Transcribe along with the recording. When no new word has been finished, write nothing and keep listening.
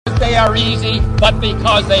They are easy, but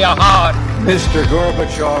because they are hard. Mr.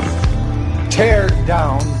 Gorbachev, tear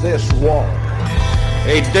down this wall.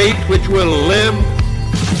 A date which will live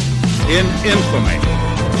in infamy.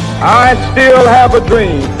 I still have a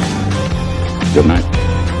dream. Good night,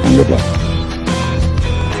 and good luck.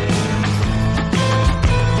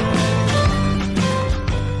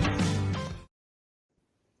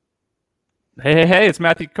 Hey, it's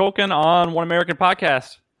Matthew Colkin on One American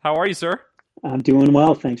Podcast. How are you, sir? I'm doing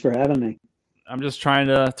well. Thanks for having me. I'm just trying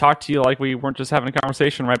to talk to you like we weren't just having a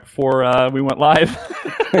conversation right before we went live.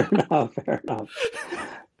 Fair enough.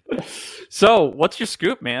 So, what's your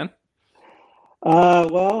scoop, man?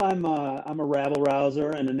 Well, I'm a rabble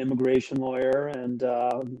rouser and an immigration lawyer and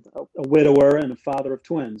a widower and a father of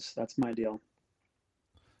twins. That's my deal.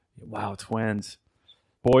 Wow, twins.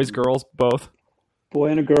 Boys, girls, both? Boy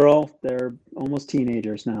and a girl. They're almost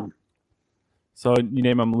teenagers now. So you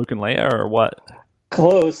name them Luke and Leia, or what?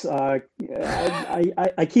 Close. I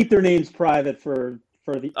keep their names private for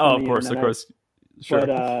the. Oh, of course. Sure.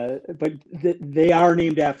 But they are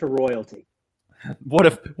named after royalty. What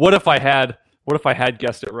if I had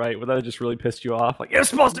guessed it right? Would that have just really pissed you off? Like, it's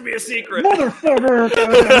supposed to be a secret. Motherfucker!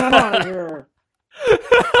 Come on here.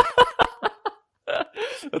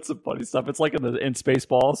 That's some funny stuff. It's like in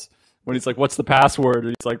Spaceballs when he's like, "What's the password?"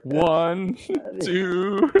 And he's like, 1,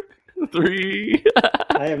 2, 3.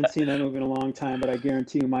 I haven't seen that movie in a long time, but I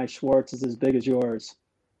guarantee you my Schwartz is as big as yours.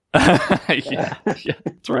 yeah,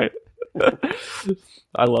 that's right.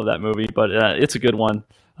 I love that movie, but it's a good one.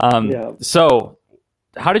 So,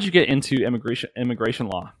 how did you get into immigration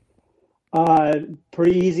law?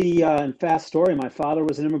 Pretty easy and fast story. My father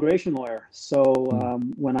was an immigration lawyer. So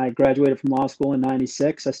when I graduated from law school in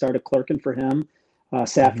 '96, I started clerking for him,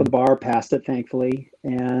 sat for the bar, passed it, thankfully.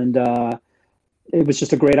 And it was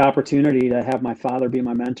just a great opportunity to have my father be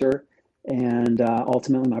my mentor and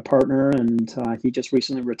ultimately my partner. And he just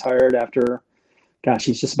recently retired after,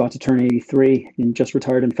 he's just about to turn 83 and just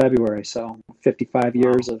retired in February. So 55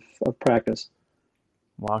 years of practice.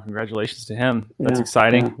 Wow, congratulations to him. That's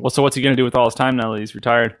exciting. Yeah. Well, so what's he going to do with all his time now that he's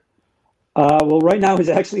retired? Well, right now he's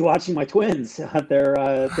actually watching my twins.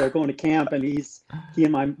 They're going to camp, and he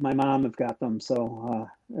and my mom have got them. So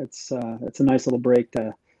it's a nice little break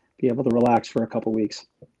to be able to relax for a couple weeks.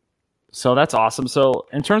 So that's awesome. So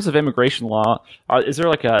in terms of immigration law, is there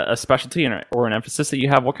like a specialty or an emphasis that you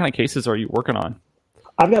have? What kind of cases are you working on?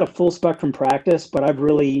 I've got a full spectrum practice, but I've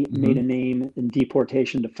really made a name in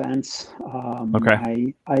deportation defense.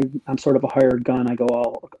 Okay. I'm sort of a hired gun. I go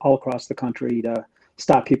all across the country to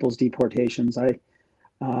stop people's deportations. I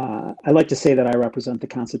like to say that I represent the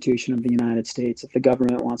Constitution of the United States. If the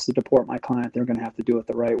government wants to deport my client, they're going to have to do it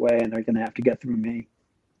the right way, and they're going to have to get through me.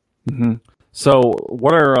 Mm-hmm. So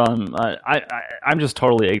what are I'm just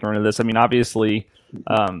totally ignorant of this. I mean, obviously,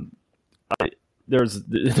 there's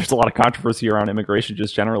a lot of controversy around immigration,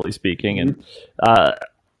 just generally speaking, and I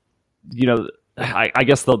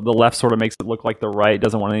guess the left sort of makes it look like the right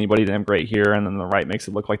doesn't want anybody to immigrate here, and then the right makes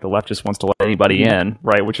it look like the left just wants to let anybody in,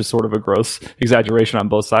 right? Which is sort of a gross exaggeration on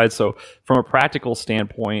both sides. So, from a practical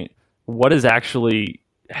standpoint, what is actually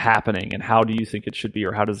happening, and how do you think it should be,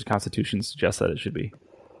 or how does the Constitution suggest that it should be?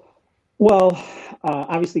 Well,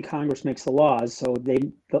 obviously Congress makes the laws, so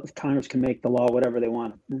Congress can make the law whatever they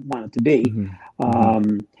want it to be.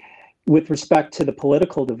 Mm-hmm. With respect to the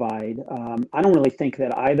political divide, I don't really think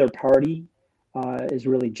that either party is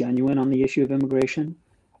really genuine on the issue of immigration.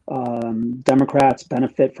 Democrats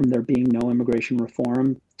benefit from there being no immigration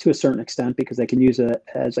reform to a certain extent because they can use it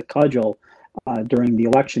as a cudgel during the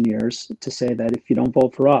election years to say that if you don't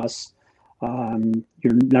vote for us,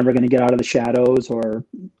 you're never going to get out of the shadows, or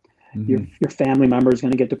your family member is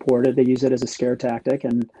going to get deported. They use it as a scare tactic.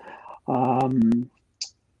 And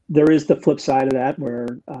there is the flip side of that where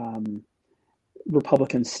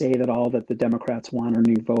Republicans say that all that the Democrats want are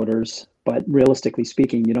new voters. But realistically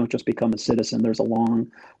speaking, you don't just become a citizen. There's a long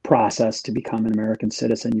process to become an American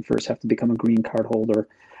citizen. You first have to become a green card holder.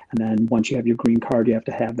 And then once you have your green card, you have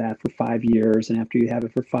to have that for 5 years. And after you have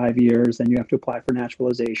it for 5 years, then you have to apply for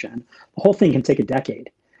naturalization. The whole thing can take a decade.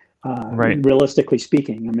 Right. Realistically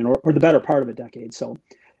speaking, I mean, or the better part of a decade. So,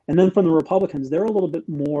 and then from the Republicans, they're a little bit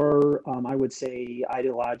more, I would say,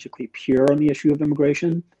 ideologically pure on the issue of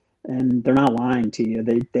immigration, and they're not lying to you.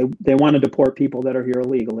 They want to deport people that are here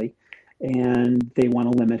illegally, and they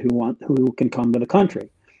want to limit who can come to the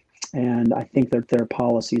country. And I think that their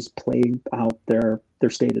policies play out their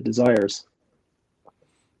stated desires.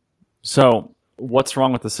 So, what's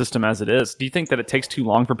wrong with the system as it is? Do you think that it takes too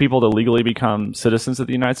long for people to legally become citizens of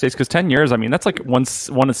the United States? Because 10 years, I mean, that's like one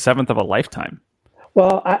seventh of a lifetime.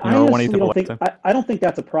 Well, I What do you honestly think don't will think I don't think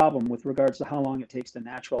that's a problem with regards to how long it takes to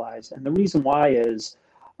naturalize. And the reason why is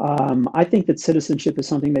I think that citizenship is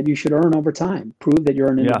something that you should earn over time. Prove that you're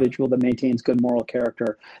an Yeah. individual that maintains good moral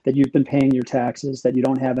character, that you've been paying your taxes, that you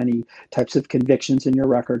don't have any types of convictions in your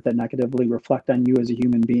record that negatively reflect on you as a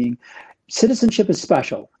human being. Citizenship is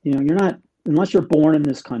special. You're not, unless you're born in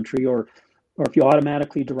this country, or if you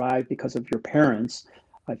automatically derive because of your parents,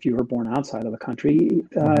 if you were born outside of the country,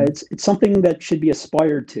 it's something that should be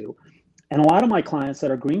aspired to. And a lot of my clients that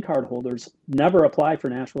are green card holders never apply for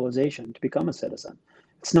naturalization to become a citizen.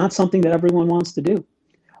 It's not something that everyone wants to do.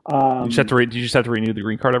 You just have to renew the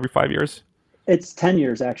green card every 5 years? It's 10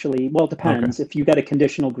 years, actually. Well, it depends. Okay. If you get a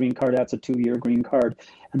conditional green card, that's a 2-year green card.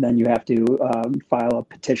 And then you have to file a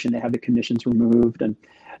petition to have the conditions removed. And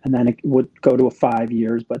then it would go to 5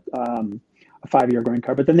 years, but a 5-year green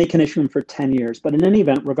card. But then they can issue them for 10 years. But in any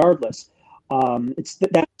event, regardless,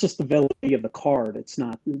 that's just the validity of the card. It's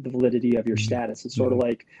not the validity of your status. It's sort of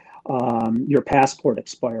like your passport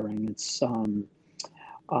expiring. It's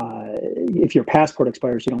if your passport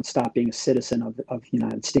expires, you don't stop being a citizen of the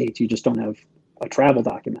United States. You just don't have a travel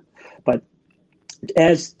document. But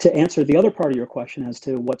as to answer the other part of your question as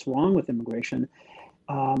to what's wrong with immigration,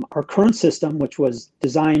 our current system, which was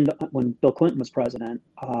designed when Bill Clinton was president,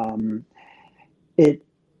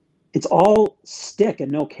 it's all stick and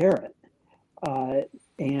no carrot.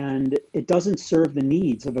 And it doesn't serve the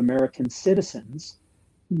needs of American citizens,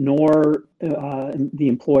 nor the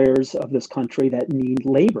employers of this country that need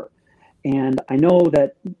labor. And I know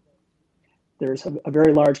that there's a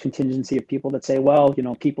very large contingency of people that say, well,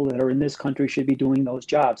 people that are in this country should be doing those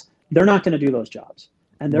jobs. They're not going to do those jobs.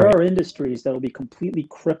 And there are industries that will be completely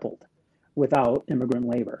crippled without immigrant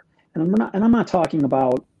labor. And I'm not talking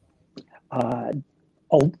about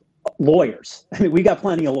lawyers. I mean, we got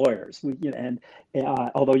plenty of lawyers.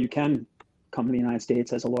 Although you can come to the United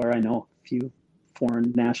States as a lawyer, I know a few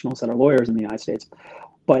foreign nationals that are lawyers in the United States.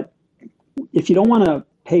 But if you don't want to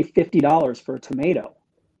pay $50 for a tomato,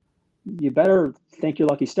 you better thank your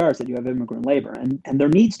lucky stars that you have immigrant labor. And there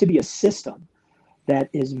needs to be a system that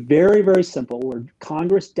is very, very simple, where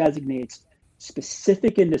Congress designates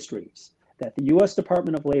specific industries that the U.S.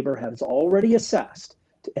 Department of Labor has already assessed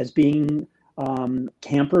as being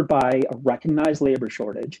hampered by a recognized labor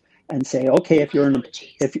shortage, and say, okay, if you're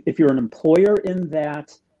an employer in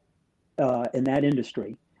that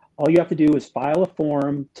industry, all you have to do is file a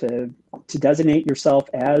form to designate yourself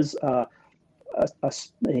as an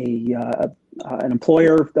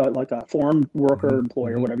employer, like a foreign worker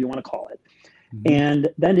employer, whatever you want to call it. And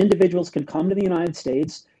then individuals can come to the United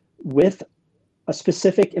States with a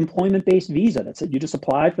specific employment-based visa. That's it. You just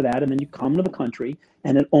apply for that, and then you come to the country,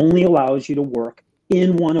 and it only allows you to work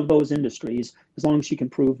in one of those industries as long as you can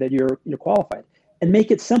prove that you're qualified. And make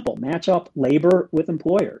it simple. Match up labor with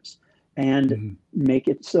employers, and make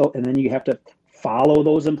it so. And then you have to follow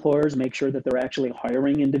those employers, make sure that they're actually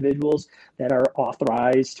hiring individuals that are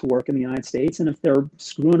authorized to work in the United States. And if they're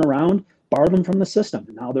screwing around, bar them from the system.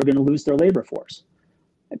 Now they're going to lose their labor force.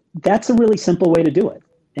 That's a really simple way to do it.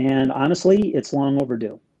 And honestly, it's long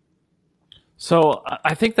overdue. So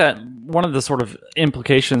I think that one of the sort of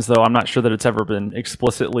implications, though I'm not sure that it's ever been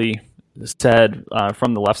explicitly said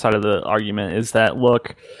from the left side of the argument, is that,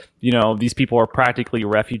 look, these people are practically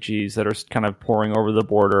refugees that are kind of pouring over the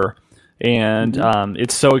border. And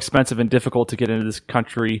it's so expensive and difficult to get into this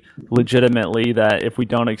country legitimately that if we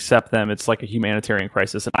don't accept them, it's like a humanitarian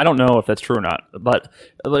crisis. And I don't know if that's true or not, but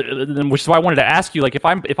which is why I wanted to ask you, like, if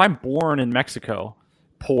I'm born in Mexico,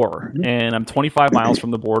 poor, and I'm 25 miles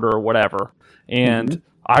from the border or whatever, and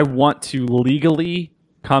I want to legally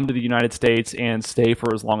come to the United States and stay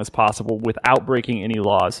for as long as possible without breaking any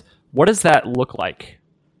laws, what does that look like?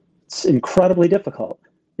 It's incredibly difficult.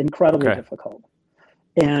 Difficult.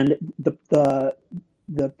 And the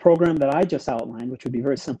program that I just outlined, which would be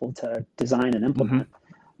very simple to design and implement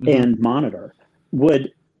and monitor,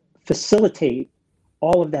 would facilitate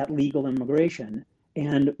all of that legal immigration.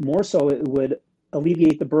 And more so, it would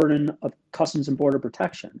alleviate the burden of Customs and Border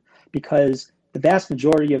Protection, because the vast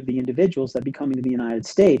majority of the individuals that be coming to the United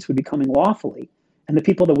States would be coming lawfully. And the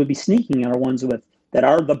people that would be sneaking are ones that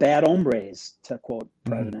are the bad hombres, to quote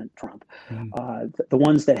President Trump, the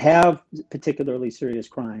ones that have particularly serious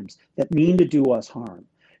crimes that mean to do us harm.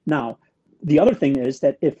 Now, the other thing is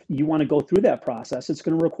that if you want to go through that process, it's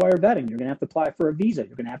going to require vetting. You're going to have to apply for a visa.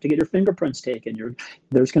 You're going to have to get your fingerprints taken.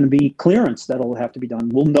 There's going to be clearance that'll have to be done.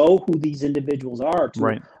 We'll know who these individuals are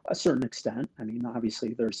to a certain extent. I mean,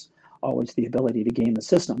 obviously, there's always the ability to game the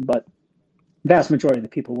system, but the vast majority of the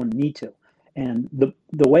people wouldn't need to. And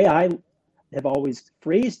the way I have always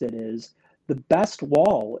phrased it is, the best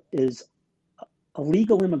wall is a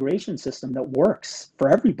legal immigration system that works for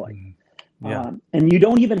everybody. Yeah. And you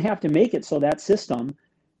don't even have to make it so that system,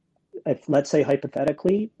 if let's say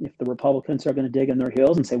hypothetically, if the Republicans are going to dig in their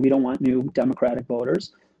heels and say we don't want new Democratic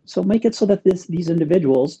voters, so make it so that these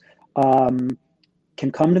individuals can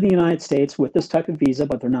come to the United States with this type of visa,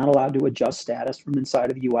 but they're not allowed to adjust status from inside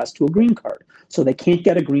of the U.S. to a green card. So they can't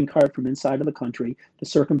get a green card from inside of the country to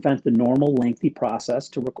circumvent the normal lengthy process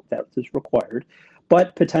that is required,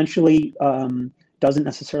 but potentially doesn't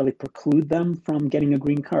necessarily preclude them from getting a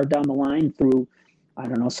green card down the line through, I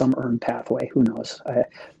don't know, some earned pathway. Who knows? I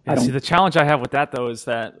don't see. The challenge I have with that, though, is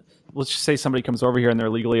that let's just say somebody comes over here and they're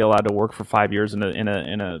legally allowed to work for 5 years in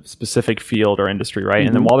a specific field or industry, right? Mm-hmm.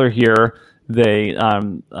 And then while they're here, they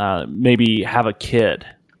maybe have a kid,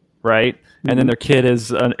 right? Mm-hmm. And then their kid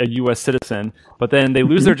is a U.S. citizen, but then they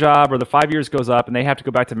lose their job or the 5 years goes up and they have to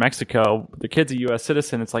go back to Mexico. The kid's a U.S.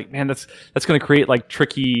 citizen. It's like, man, that's going to create like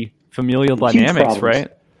tricky familial dynamics, right?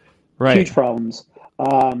 Right. Huge problems.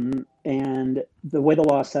 And the way the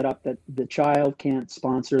law is set up, that the child can't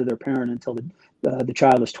sponsor their parent until the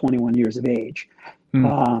child is 21 years of age.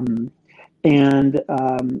 Mm.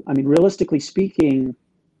 I mean, realistically speaking,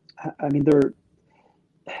 I mean, they're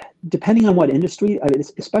depending on what industry, I mean,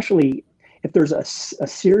 especially if there's a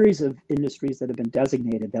series of industries that have been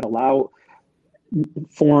designated that allow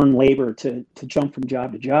foreign labor to jump from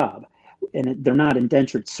job to job, and they're not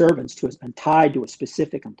indentured servants to has been tied to a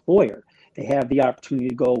specific employer. They have the opportunity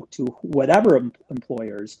to go to whatever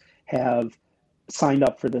employers have signed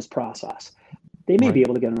up for this process. They may be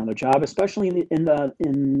able to get another job, especially in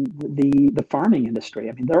the farming industry.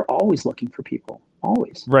 I mean, they're always looking for people,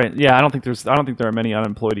 always. Right. Yeah. I don't think there are many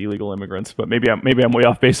unemployed illegal immigrants, but maybe I'm way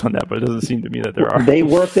off base on that. But it doesn't seem to me that there are. They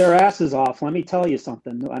work their asses off. Let me tell you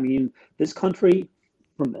something. I mean, this country,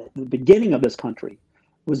 from the beginning of this country,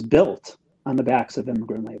 was built on the backs of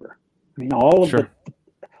immigrant labor. I mean, all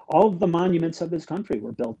of the monuments of this country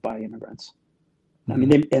were built by immigrants. I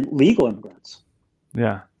mean, and legal immigrants.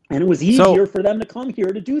 Yeah. And it was easier for them to come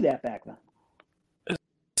here to do that back then.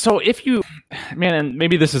 So if you, man, and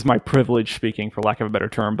maybe this is my privilege speaking, for lack of a better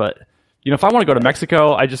term, but you know, if I want to go to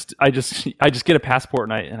Mexico, I just get a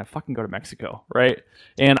passport and I fucking go to Mexico, right?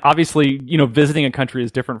 And obviously, you know, visiting a country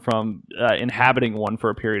is different from inhabiting one for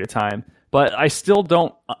a period of time. But I still,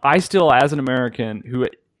 as an American who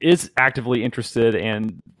is actively interested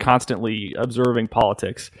and constantly observing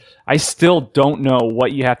politics, I still don't know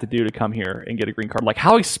what you have to do to come here and get a green card. Like,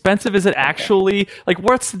 how expensive is it actually? Like,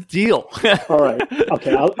 what's the deal? All right.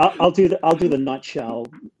 Okay. I'll do the nutshell.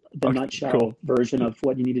 Cool version of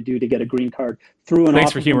what you need to do to get a green card through an.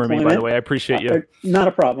 Thanks for humoring me, by the way. I appreciate you. Not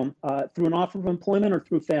a problem. Through an offer of employment or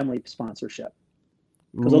through family sponsorship.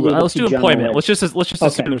 Let's do employment. Let's just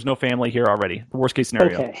assume there's no family here already. The worst case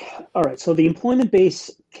scenario. Okay. All right. So the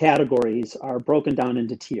employment-based categories are broken down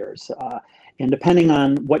into tiers, and depending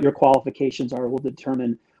on what your qualifications are, will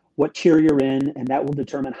determine what tier you're in, and that will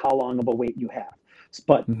determine how long of a wait you have.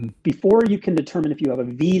 But before you can determine if you have a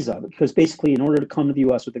visa, because basically, in order to come to the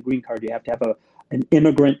U.S. with a green card, you have to have an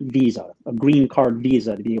immigrant visa, a green card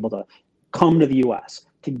visa, to be able to come to the U.S.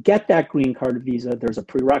 To get that green card visa, there's a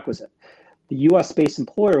prerequisite. The U.S.-based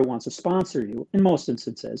employer who wants to sponsor you, in most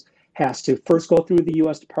instances, has to first go through the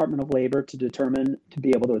U.S. Department of Labor to be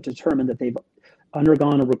able to determine that they've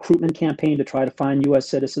undergone a recruitment campaign to try to find U.S.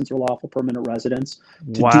 citizens or lawful permanent residents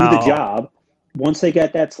to do the job. Once they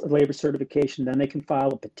get that labor certification, then they can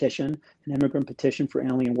file a petition, an immigrant petition for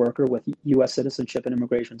alien worker with U.S. Citizenship and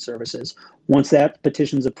Immigration Services. Once that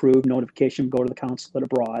petition is approved, notification will go to the consulate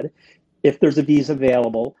abroad. If there's a visa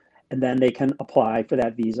available, and then they can apply for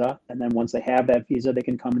that visa. And then once they have that visa, they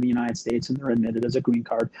can come to the United States and they're admitted as a green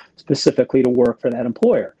card specifically to work for that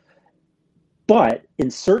employer. But in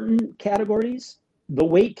certain categories, the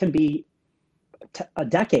wait can be a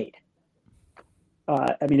decade.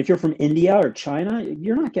 I mean, if you're from India or China,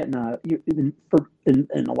 you're not getting in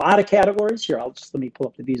a lot of categories. Here, let me pull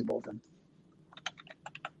up the visa bulletin.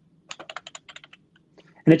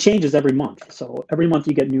 And it changes every month. So every month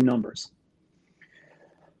you get new numbers.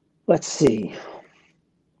 Let's see.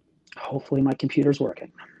 Hopefully my computer's working.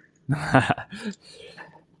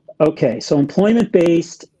 Okay, so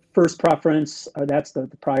employment-based, first preference, that's the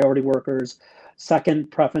priority workers. Second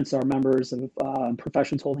preference are members of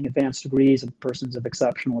professions holding advanced degrees and persons of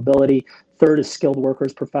exceptional ability. Third is skilled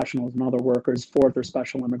workers, professionals, and other workers. Fourth are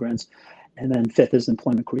special immigrants. And then fifth is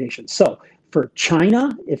employment creation. So for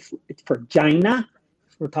China,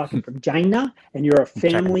 we're talking from China, and you're a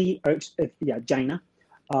family, China.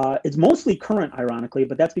 It's mostly current, ironically,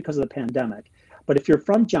 but that's because of the pandemic. But if you're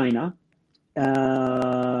from China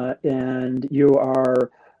and you are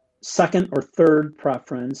second or third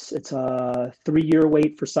preference. It's a 3-year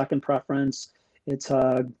wait for second preference. It's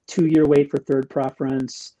a 2-year wait for third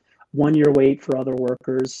preference. 1-year wait for other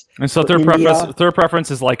workers. And so third preference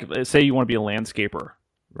is like, say you want to be a landscaper,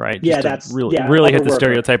 right? Yeah, just that's really hit the worker.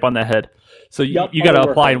 Stereotype on the head. So you got to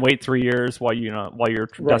apply and wait 3 years while you're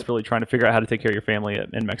desperately trying to figure out how to take care of your family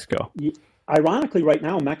in Mexico. Ironically, right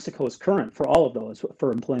now Mexico is current for all of those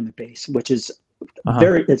for employment base, which is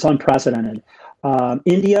it's unprecedented.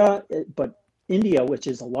 India, which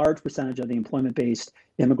is a large percentage of the employment-based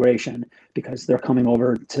immigration, because they're coming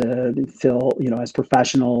over to fill, as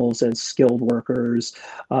professionals, as skilled workers,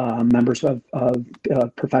 members of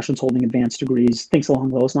professions holding advanced degrees, things along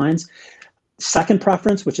those lines. Second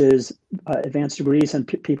preference, which is advanced degrees and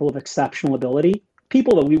people of exceptional ability,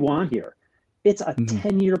 people that we want here. It's a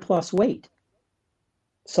 10-year plus wait.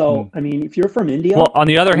 So, I mean, if you're from India... Well, on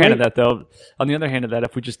the other hand of that,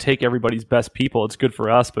 if we just take everybody's best people, it's good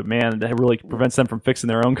for us, but man, that really prevents them from fixing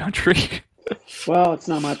their own country. Well, it's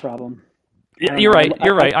not my problem. Yeah, you're right.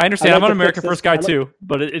 I understand. I'm an America First guy too,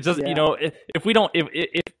 but it doesn't, if we don't,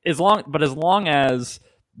 as long as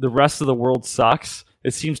the rest of the world sucks,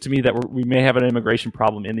 it seems to me that we may have an immigration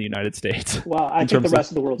problem in the United States. Well, I think the rest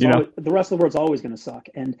of the world's always going to suck,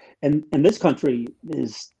 and this country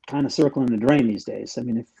is kind of circling the drain these days. I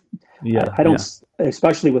mean, I don't,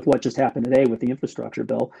 especially with what just happened today with the infrastructure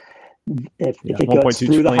bill. If it goes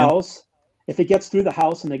through the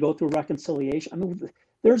House, and they go through reconciliation, I mean,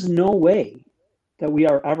 there's no way that we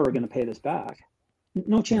are ever going to pay this back.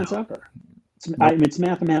 No chance ever. It's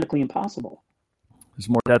mathematically impossible. There's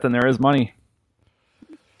more debt than there is money.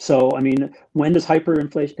 So, I mean, when does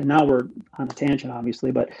hyperinflation, and now we're on a tangent, obviously,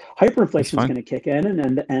 but hyperinflation is going to kick in,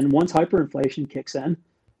 and once hyperinflation kicks in,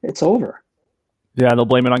 it's over. Yeah, they'll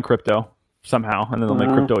blame it on crypto somehow, and then they'll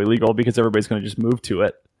make crypto illegal because everybody's going to just move to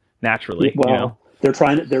it naturally. Well, they're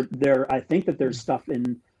trying to, I think that there's stuff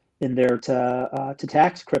in there to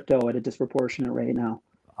tax crypto at a disproportionate rate now.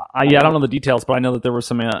 I don't know the details, but I know that there were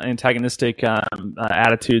some antagonistic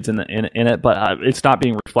attitudes in it, but it's not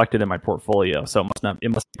being reflected in my portfolio, so it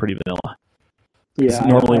must be pretty vanilla. Yeah.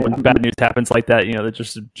 Normally, when bad news happens like that,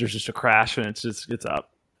 there's just a crash and it's up.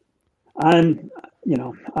 I'm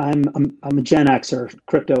a Gen Xer.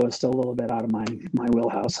 Crypto is still a little bit out of my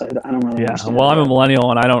wheelhouse. I don't really understand. Well, I'm a millennial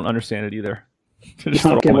and I don't understand it either. Just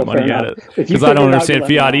throw my money at it because I don't understand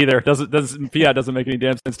fiat either. Fiat doesn't make any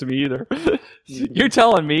damn sense to me either. You're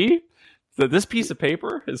telling me that this piece of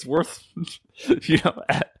paper is worth, well,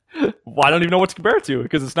 I don't even know what to compare it to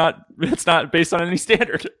because it's not based on any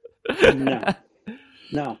standard.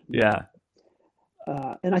 No. Yeah.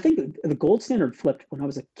 And I think the gold standard flipped when I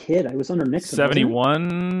was a kid. I was under Nixon.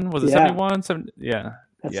 71? Was it 71? Yeah.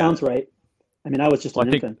 That sounds right. I mean, I was just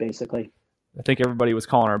an infant, basically. I think everybody was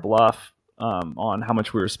calling our bluff on how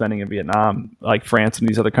much we were spending in Vietnam, like France and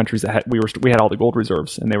these other countries that we had all the gold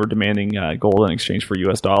reserves, and they were demanding gold in exchange for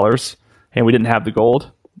U.S. dollars, and we didn't have the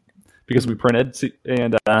gold because we printed,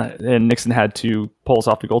 and Nixon had to pull us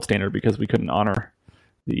off the gold standard because we couldn't honor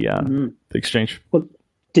the exchange. Well,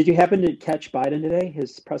 did you happen to catch Biden today,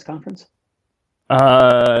 his press conference?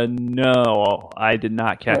 No, I did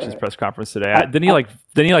not catch his press conference today. Didn't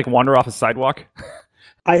he wander off a sidewalk?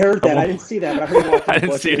 I heard that. I didn't see that, but I heard I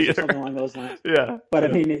didn't see it either. Something along those lines. Yeah. But I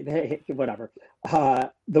mean, hey, whatever.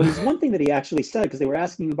 There was one thing that he actually said, because they were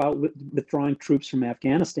asking about withdrawing troops from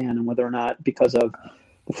Afghanistan and whether or not, because of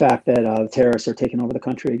the fact that terrorists are taking over the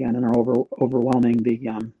country again and are overwhelming the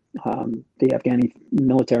Afghani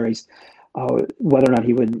militaries, whether or not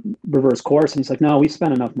he would reverse course. And he's like, no, we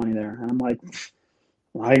spent enough money there. And I'm like,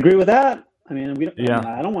 well, I agree with that. I mean,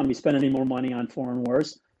 I don't want to be spending any more money on foreign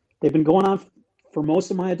wars. They've been going on for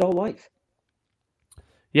most of my adult life.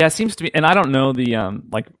 Yeah, it seems to be, and I don't know the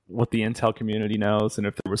what the intel community knows, and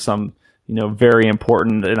if there was some very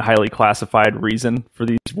important and highly classified reason for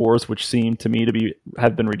these wars, which seem to me to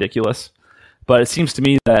have been ridiculous. But it seems to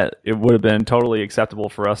me that it would have been totally acceptable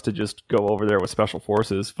for us to just go over there with special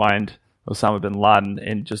forces, find Osama bin Laden,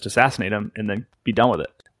 and just assassinate him, and then be done with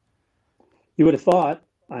it. You would have thought.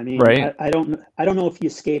 I mean, right? I don't know if he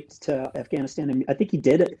escaped to Afghanistan. I think he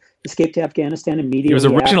did escape to Afghanistan immediately. He was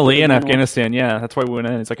originally in Afghanistan, yeah. That's why we went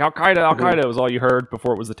in. It's like Al-Qaeda was all you heard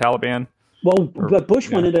before it was the Taliban. Well, but Bush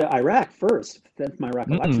went into Iraq first. That's my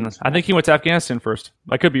recollection. I think he went to Afghanistan first.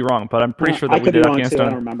 I could be wrong, but I'm pretty sure that we did Afghanistan. Too. I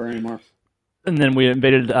don't remember anymore. And then we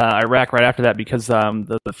invaded Iraq right after that because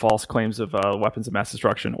the false claims of weapons of mass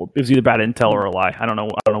destruction. It was either bad intel or a lie. I don't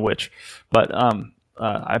know which, but I'm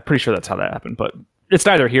pretty sure that's how that happened. But it's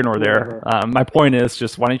neither here nor there. My point is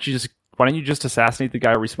just why don't you just assassinate the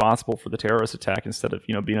guy responsible for the terrorist attack instead of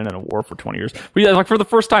being in a war for 20 years? For the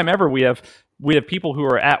first time ever, we have we have people who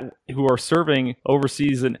are serving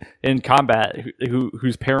overseas in combat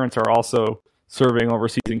whose parents are also serving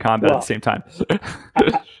overseas in combat at the same time.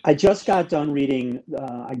 I just got done reading.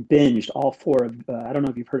 I binged all four of. I don't know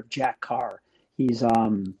if you've heard of Jack Carr. He's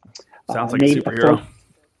sounds like a superhero.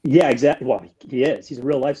 Yeah, exactly. Well, he is. He's a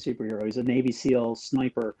real life superhero. He's a Navy SEAL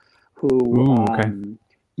sniper who.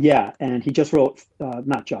 Yeah, and he just wrote.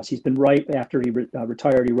 Not just. He's been right after he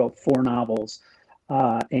retired. He wrote 4 novels,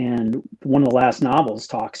 and one of the last novels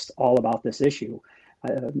talks all about this issue.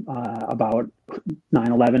 About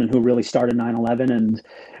 9/11 and who really started 9/11 and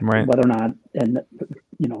whether or not, and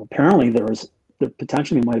apparently there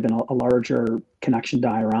potentially might have been a larger connection to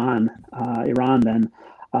Iran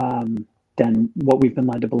than what we've been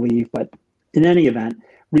led to believe. But in any event,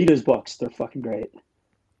 read his books; they're fucking great.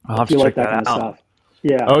 I'll have to check that kind of stuff.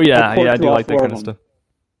 Yeah. Oh yeah, I do like that kind of stuff.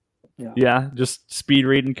 Yeah, just speed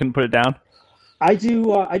read and couldn't put it down. I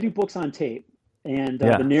do books on tape. And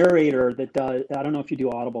the narrator that does, I don't know if you do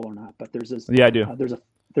Audible or not, but there's this. Yeah, I do.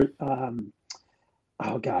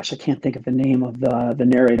 Oh gosh, I can't think of the name of the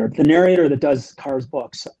narrator. The narrator that does Carr's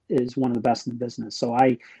books is one of the best in the business. So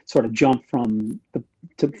I sort of jump from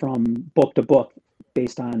book to book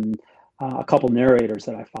based on a couple narrators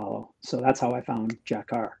that I follow. So that's how I found Jack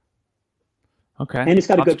Carr. Okay, and he's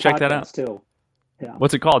got a good check podcast that out too. Yeah.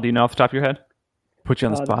 What's it called? Do you know off the top of your head? Put you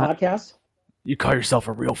on the spot. The podcast. You call yourself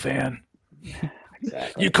a real fan.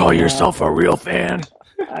 Exactly. You call yourself a real fan.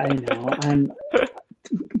 I know.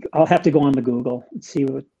 I'll have to go on the Google and see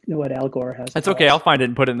what Al Gore has. It's okay. I'll find it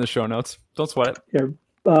and put it in the show notes. Don't sweat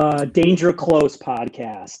it. Danger Close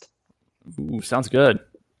podcast. Ooh, sounds good.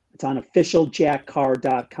 It's on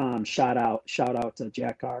officialjackcarr.com. Shout out to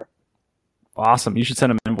Jack Carr. Awesome. You should send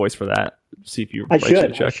him an invoice for that. See if you. I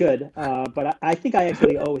should. But I think I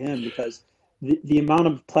actually owe him because. The amount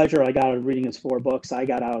of pleasure I got out of reading his 4 books, I'm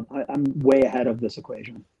way ahead of this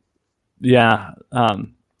equation. Yeah.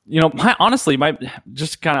 Honestly,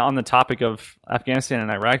 just kind of on the topic of Afghanistan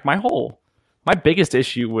and Iraq, my biggest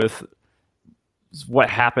issue with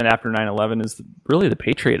what happened after 9/11 is really the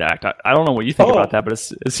Patriot Act. I don't know what you think about that, but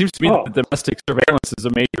it seems to me that domestic surveillance is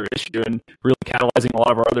a major issue and really catalyzing a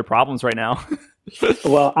lot of our other problems right now.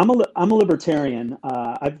 Well, I'm a libertarian.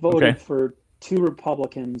 I've voted for 2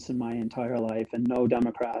 Republicans in my entire life and no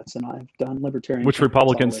Democrats, and I've done libertarian. Which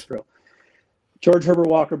Republicans? George Herbert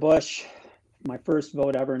Walker Bush, my first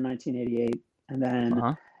vote ever in 1988, and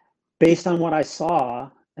then based on what I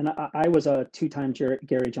saw, and I was a 2-time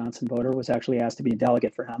Gary Johnson voter, was actually asked to be a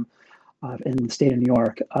delegate for him in the state of New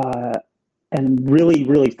York, and really,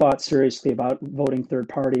 really thought seriously about voting third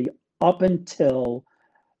party up until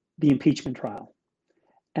the impeachment trial,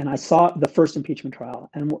 and I saw the first impeachment trial,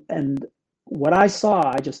 and what I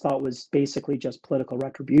saw, I just thought was basically just political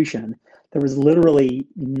retribution. There was literally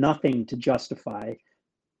nothing to justify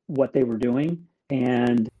what they were doing.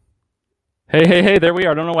 And hey, there we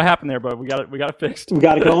are. I don't know what happened there, but we got it fixed. We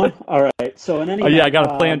got it going. All right. So in any I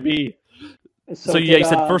got a plan B. So you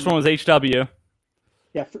said first one was HW.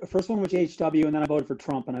 Yeah, first one was HW, and then I voted for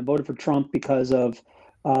Trump, and I voted for Trump because of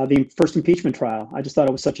the first impeachment trial. I just thought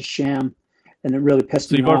it was such a sham, and it really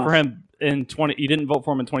pissed me off. So you voted for him in 20. You didn't vote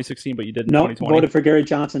for him in 2016, but you did in 2020. No, voted for Gary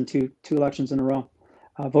Johnson two elections in a row.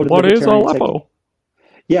 What is Aleppo?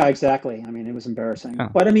 Yeah, exactly. I mean, it was embarrassing. Huh.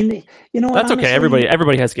 But I mean, that's honestly, okay.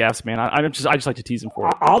 Everybody has gaffes, man. I just like to tease him for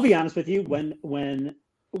it. I'll be honest with you. When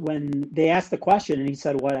they asked the question and he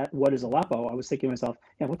said, "What is Aleppo?" I was thinking to myself,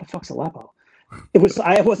 "Yeah, what the fuck's Aleppo?"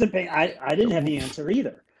 I wasn't paying. I didn't have the answer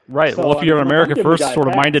either. Right. So, well, if you're an America First sort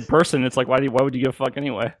of minded person, it's like, why would you give a fuck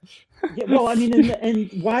anyway? Yeah, well, I mean, and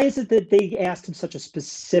why is it that they asked him such a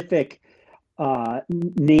specific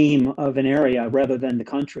name of an area rather than the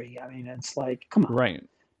country? I mean, it's like, come on. Right.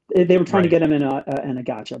 They were trying to get him in a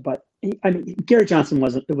gotcha, but Gary Johnson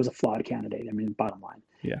was a flawed candidate. I mean, bottom line.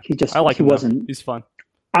 Yeah. I like him. He's fun.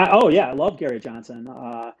 I love Gary Johnson.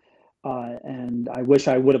 And I wish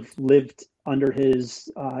I would have lived under his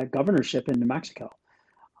governorship in New Mexico.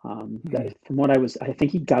 From what I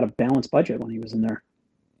think he got a balanced budget when he was in there.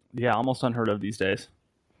 Yeah, almost unheard of these days.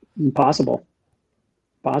 Possible.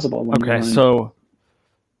 Okay, so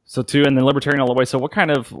too, and then libertarian all the way. So what kind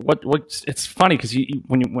of what? It's funny because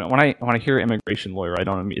when I hear immigration lawyer,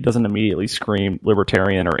 it doesn't immediately scream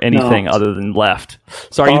libertarian or anything other than left.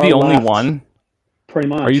 So are you the only one? Pretty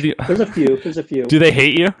much. Are you There's a few. Do they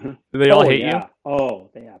hate you? Do they all hate you? Oh,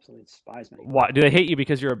 they absolutely despise me. Why? Do they hate you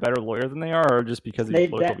because you're a better lawyer than they are, or just because of your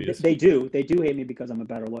political views? They do. They do hate me because I'm a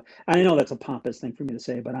better lawyer. I know that's a pompous thing for me to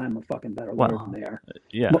say, but I'm a fucking better lawyer than they are.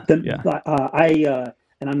 Yeah.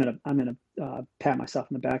 And I'm gonna pat myself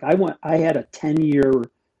in the back. I had a 10-year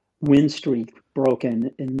win streak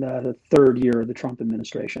broken in the third year of the Trump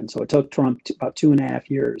administration. So it took Trump about 2.5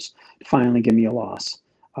 years to finally give me a loss.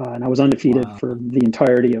 And I was undefeated for the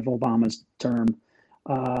entirety of Obama's term.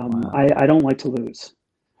 I don't like to lose.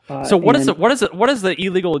 So what is the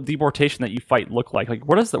illegal deportation that you fight look like? Like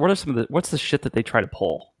what's the shit that they try to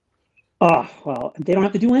pull? Well, they don't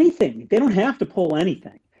have to do anything. They don't have to pull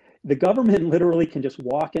anything. The government literally can just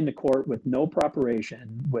walk into court with no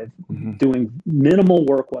preparation, with doing minimal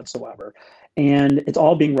work whatsoever, and it's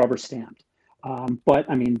all being rubber stamped. But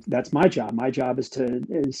I mean, that's my job. My job is to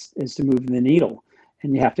move the needle,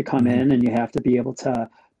 and you have to come in and you have to be able to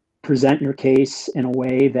present your case in a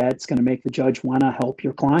way that's going to make the judge want to help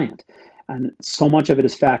your client. And so much of it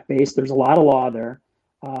is fact-based. There's a lot of law there.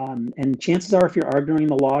 And chances are if you're arguing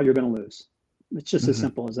the law, you're going to lose. It's just as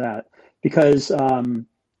simple as that. Because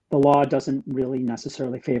the law doesn't really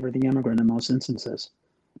necessarily favor the immigrant in most instances.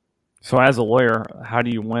 So as a lawyer, how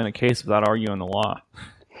do you win a case without arguing the law?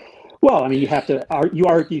 Well, I mean, you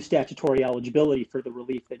argue statutory eligibility for the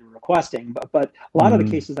relief that you're requesting, but a lot of the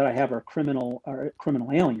cases that I have are criminal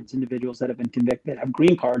aliens, individuals that have been convicted, that have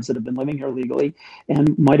green cards, that have been living here legally,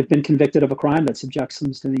 and might have been convicted of a crime that subjects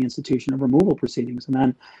them to the institution of removal proceedings. And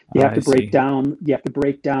then you have to break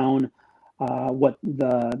down what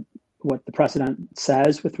the precedent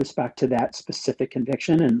says with respect to that specific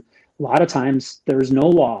conviction. And a lot of times there's no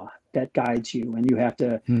law that guides you, and you have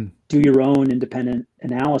to do your own independent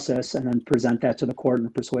analysis and then present that to the court in a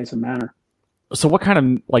persuasive manner. So what kind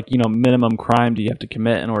of minimum crime do you have to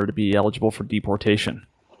commit in order to be eligible for deportation?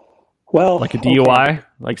 Well, like a DUI,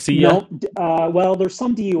 like No, well, there's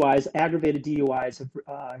some DUIs. Aggravated DUIs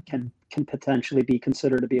can potentially be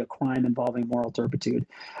considered to be a crime involving moral turpitude.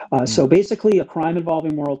 So basically, a crime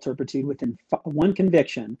involving moral turpitude within one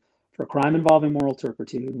conviction for a crime involving moral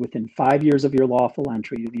turpitude within 5 years of your lawful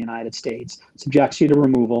entry to the United States subjects you to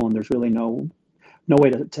removal, and there's really no way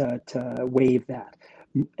to waive that.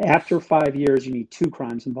 After 5 years, you need 2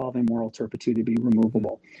 crimes involving moral turpitude to be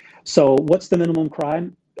removable. So what's the minimum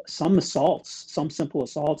crime? Some assaults, some simple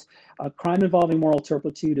assaults. A crime involving moral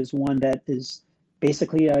turpitude is one that is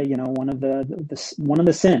basically one of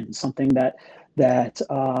the sins, something that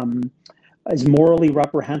is morally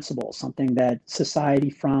reprehensible, something that society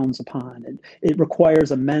frowns upon. It requires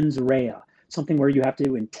a mens rea, something where you have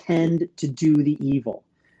to intend to do the evil.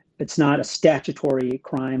 It's not a statutory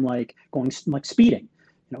crime like speeding.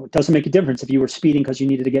 It doesn't make a difference if you were speeding because you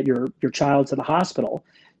needed to get your child to the hospital.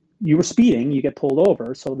 You were speeding, you get pulled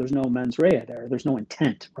over, so there's no mens rea there. There's no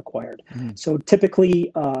intent required. So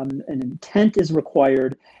typically, an intent is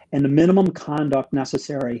required, and the minimum conduct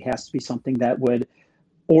necessary has to be something that would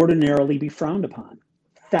ordinarily be frowned upon.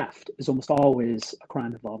 Theft is almost always a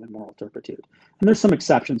crime involving moral turpitude, and there's some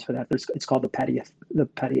exceptions for that. It's called the petty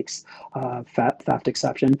theft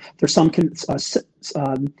exception. There's some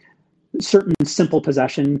certain simple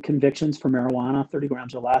possession convictions for marijuana, 30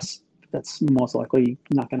 grams or less. That's most likely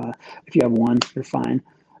not gonna. If you have one, you're fine.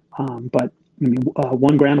 But I mean,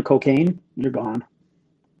 1 gram of cocaine, you're gone.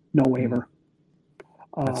 No waiver.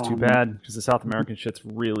 That's too bad because the South American shit's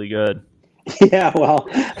really good. Yeah, well,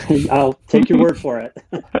 I'll take your word for it.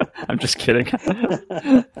 I'm just kidding.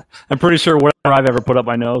 I'm pretty sure whatever I've ever put up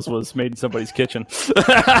my nose was made in somebody's kitchen.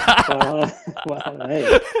 Well,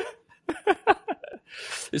 hey.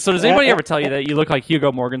 So does anybody ever tell you that you look like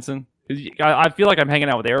Hugo Morgensen? I feel like I'm hanging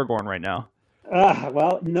out with Aragorn right now.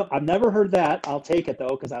 Well, no, I've never heard that. I'll take it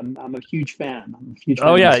though, because I'm a huge fan.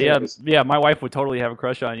 Oh yeah. My wife would totally have a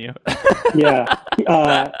crush on you. Yeah.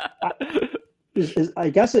 I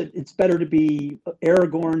guess it's better to be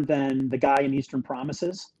Aragorn than the guy in Eastern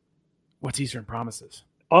Promises. What's Eastern Promises?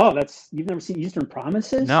 Oh, you've never seen Eastern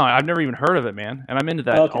Promises? No, I've never even heard of it, man. And I'm into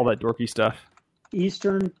that all that dorky stuff.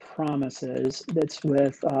 Eastern Promises. It's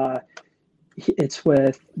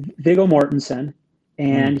with Viggo Mortensen,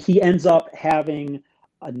 and he ends up having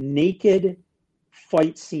a naked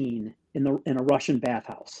fight scene in a Russian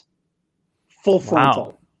bathhouse, full frontal.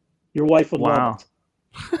 Wow. Your wife would love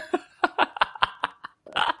it.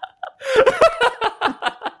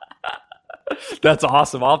 That's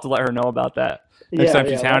awesome. I'll have to let her know about that next time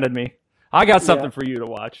she's hounded me. I got something for you to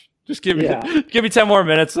watch. Just give me 10 more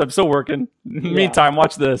minutes. I'm still working. Meantime,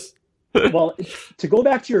 watch this. Well, to go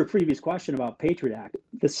back to your previous question about Patriot Act,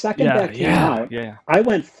 the second that came out, I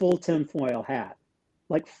went full tinfoil hat,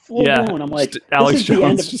 like full blown. I'm like, Alex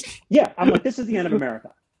Jones. I'm like, this is the end of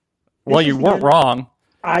America. Well, you weren't wrong.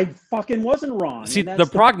 I fucking wasn't wrong. See, the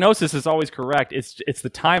prognosis is always correct. It's the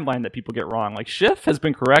timeline that people get wrong. Like Schiff has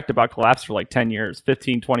been correct about collapse for like 10 years,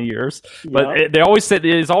 15, 20 years. But they always say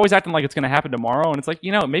it's always acting like it's going to happen tomorrow. And it's like,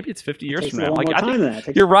 maybe it's 50 years from now. Like, I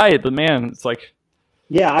think you're right. But man, it's like,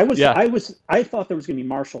 Yeah, Yeah. I thought there was going to be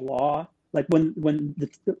martial law. Like when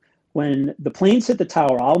the planes hit the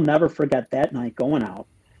tower, I'll never forget that night going out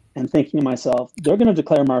and thinking to myself, they're going to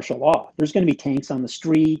declare martial law. There's going to be tanks on the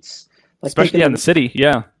streets, like Especially in the city.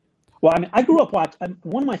 Yeah. Well, I mean, I grew up watching.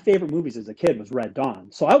 One of my favorite movies as a kid was Red Dawn.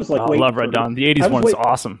 So I was like, I love Red Dawn. The 80s one is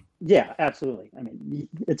awesome. Yeah, absolutely. I mean,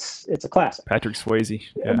 it's a classic. Patrick Swayze.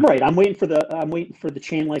 Yeah. Right. I'm waiting for the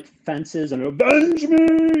chain link fences and avenge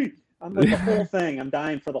me. I'm like the whole thing. I'm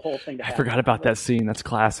dying for the whole thing to happen. I forgot about that scene. That's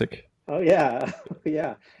classic. Oh yeah,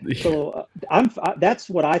 yeah. So that's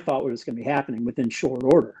what I thought was going to be happening within short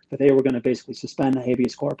order. That they were going to basically suspend the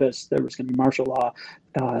habeas corpus. There was going to be martial law,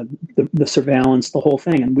 the surveillance, the whole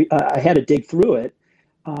thing. And I had to dig through it.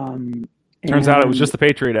 Turns out it was just the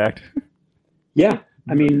Patriot Act. Yeah,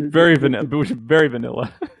 I mean, very vanilla.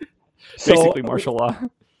 Basically martial law.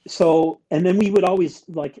 So, and then we would always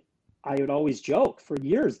I would always joke for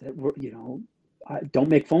years that don't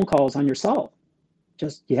make phone calls on your cell.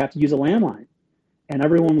 Just you have to use a landline, and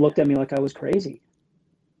everyone looked at me like I was crazy.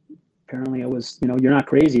 Apparently, it was you're not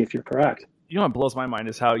crazy if you're correct. You know what blows my mind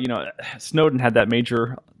is how Snowden had that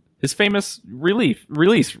his famous release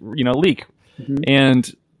leak, Mm-hmm.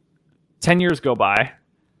 and 10 years go by,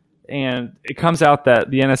 and it comes out that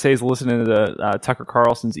the NSA is listening to Tucker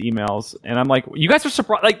Carlson's emails, and I'm like, you guys are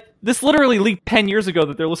surprised? Like, this literally leaked 10 years ago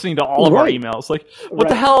that they're listening to all of our emails. Like, what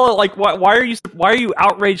the hell? Like, why are you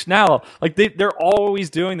outraged now? Like, they're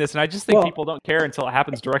always doing this, and I just think people don't care until it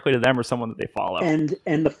happens directly to them or someone that they follow. And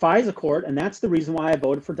the FISA court, and that's the reason why I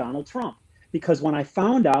voted for Donald Trump. Because when I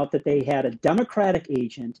found out that they had a Democratic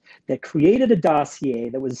agent that created a dossier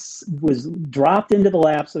that was dropped into the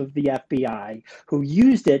laps of the FBI, who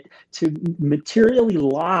used it to materially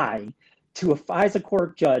lie to a FISA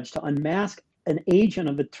court judge to unmask an agent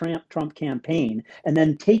of the Trump campaign, and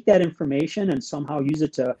then take that information and somehow use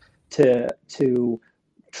it to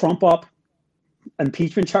trump up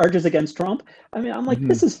impeachment charges against Trump. I mean, I'm like,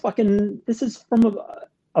 this is from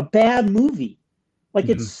a bad movie. Like,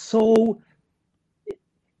 it's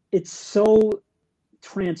so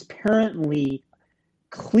transparently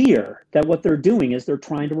clear that what they're doing is they're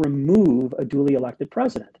trying to remove a duly elected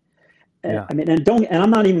president. Yeah. I mean, and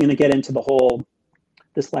I'm not even going to get into the whole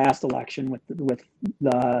this last election with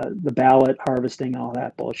the ballot harvesting and all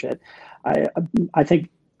that bullshit. I think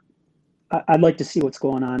I'd like to see what's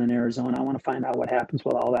going on in Arizona. I want to find out what happens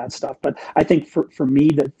with all that stuff. But I think for me,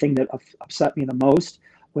 the thing that upset me the most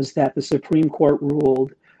was that the Supreme Court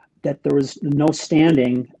ruled that there was no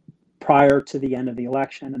standing prior to the end of the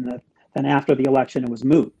election, and then after the election it was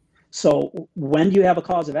moot. So when do you have a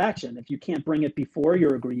cause of action if you can't bring it before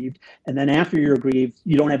you're aggrieved, and then after you're aggrieved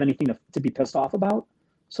you don't have anything to be pissed off about?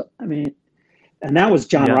 So I mean, and that was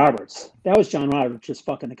John Roberts. That was John Roberts just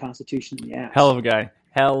fucking the Constitution in the ass. Hell of a guy.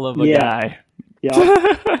 Guy.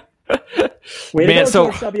 Yeah. Way to go, so,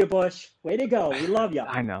 George W. Bush. Way to go. We love you.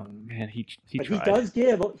 I know, man. He but tried.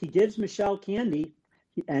 He gives Michelle candy,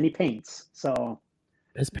 and he paints. So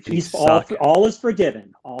he's all is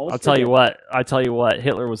forgiven. I'll tell you what.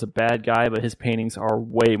 Hitler was a bad guy, but his paintings are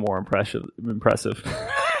way more impressive.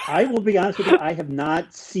 I will be honest with you. I have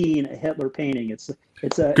not seen a Hitler painting. It's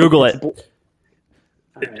a Google it.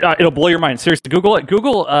 It'll blow your mind. Seriously, Google it.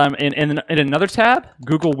 Google in another tab.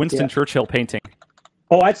 Google Winston Churchill painting.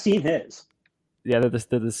 Oh, I've seen his. Yeah,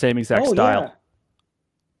 they're the same exact style. Yeah.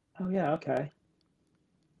 Oh yeah. Okay.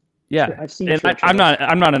 Yeah, sure, I've seen. And I'm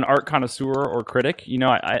not an art connoisseur or critic. You know,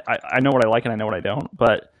 I know what I like and I know what I don't.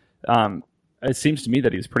 But it seems to me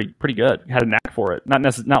that he was pretty good. He had a knack for it.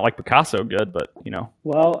 Not like Picasso good, but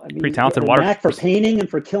Well, I mean, pretty talented. A knack for painting and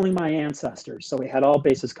for killing my ancestors. So we had all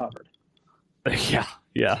bases covered. Yeah.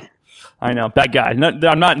 I know that guy.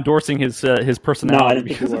 I'm not endorsing his personality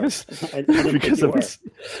because of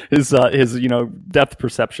his depth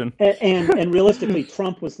perception. And realistically,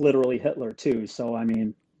 Trump was literally Hitler too. So I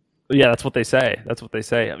mean, yeah, that's what they say.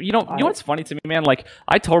 You know what's funny to me, man? Like,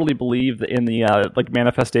 I totally believe in the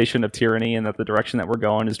manifestation of tyranny, and that the direction that we're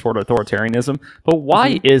going is toward authoritarianism. But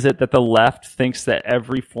why is it that the left thinks that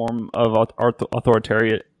every form of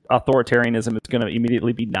authoritarianism is going to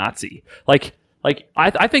immediately be Nazi? Like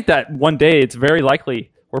I think that one day it's very likely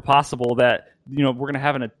or possible that we're going to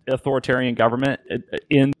have an authoritarian government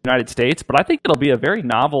in the United States, but I think it'll be a very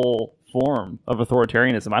novel form of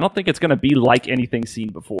authoritarianism. I don't think it's going to be like anything seen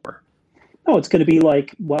before. No, it's going to be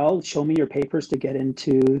like, well, show me your papers to get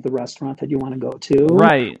into the restaurant that you want to go to,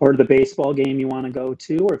 right? Or the baseball game you want to go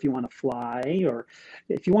to, or if you want to fly, or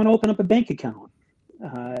if you want to open up a bank account.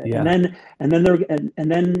 And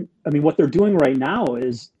then I mean, what they're doing right now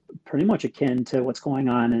is pretty much akin to what's going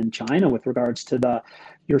on in China with regards to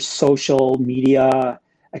your social media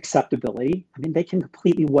acceptability, I mean, they can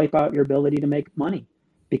completely wipe out your ability to make money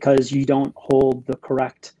because you don't hold the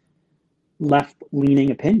correct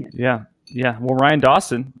left-leaning opinion. Yeah. Yeah. Well, Ryan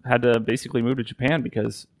Dawson had to basically move to Japan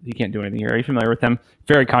because he can't do anything here. Are you familiar with him?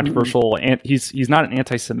 Very controversial. And he's not an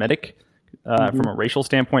anti-Semitic from a racial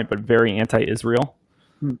standpoint, but very anti-Israel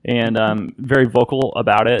and very vocal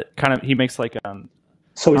about it. Kind of, he makes like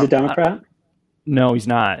So he's a Democrat? No, he's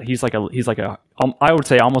not. He's like a I would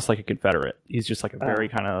say almost like a Confederate. He's just like a very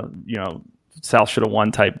kind of, South should have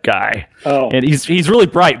won type guy. Oh, and he's really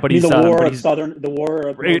bright, but he's the war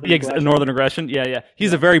of Northern aggression. Yeah.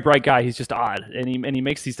 He's a very bright guy. He's just odd, and he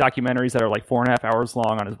makes these documentaries that are like 4.5 hours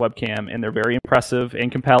long on his webcam, and they're very impressive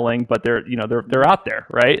and compelling. But they're out there,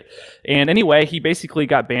 right? And anyway, he basically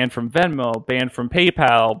got banned from Venmo, banned from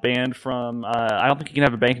PayPal, banned from. I don't think he can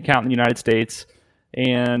have a bank account in the United States.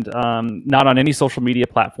 And not on any social media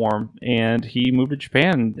platform. And he moved to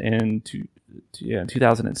Japan in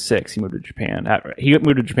 2006. He moved to Japan. He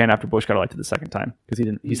moved to Japan after Bush got elected the second time because he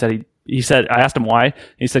didn't. He said I asked him why. And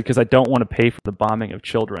he said because I don't want to pay for the bombing of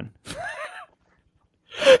children.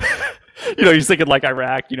 He's thinking like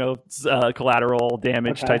Iraq, collateral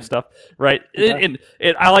damage type stuff, right? Okay.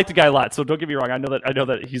 And I like the guy a lot, so don't get me wrong. I know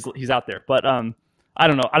that he's out there, but I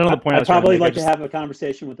don't know the point. I'd probably like to have a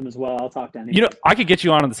conversation with him as well. I'll talk to him. I could get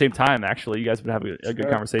you on at the same time. Actually, you guys would have a good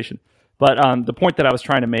conversation. But the point that I was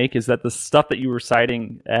trying to make is that the stuff that you were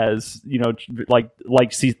citing as like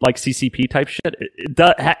CCP type shit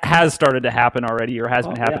has started to happen already, or has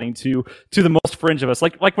been happening to the most fringe of us.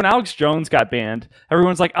 Like when Alex Jones got banned,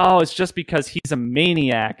 everyone's like, oh, it's just because he's a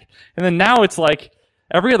maniac, and then now it's like.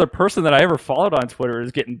 Every other person that I ever followed on Twitter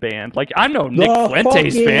is getting banned. Like, I'm no Nick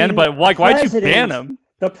Fuentes fan, but like, why'd you ban him?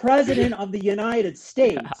 The president of the United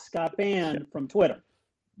States got banned from Twitter.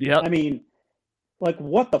 Yeah. I mean, like,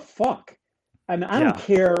 what the fuck? I mean, I don't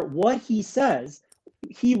care what he says.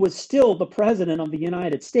 He was still the president of the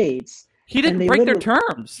United States. He didn't break their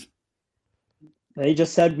terms. They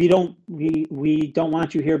just said, we don't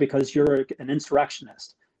want you here because you're an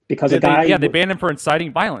insurrectionist. Because they banned him for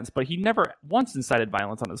inciting violence, but he never once incited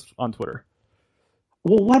violence on Twitter.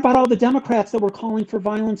 Well, what about all the Democrats that were calling for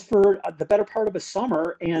violence for the better part of a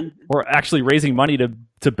summer or actually raising money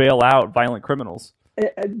to bail out violent criminals?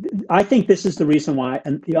 I think this is the reason why,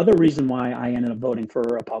 and the other reason why I ended up voting for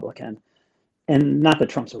a Republican, and not that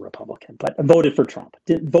Trump's a Republican, but I voted for Trump,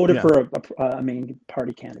 for a main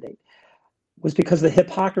party candidate, was because the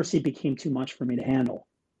hypocrisy became too much for me to handle.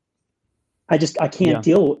 I can't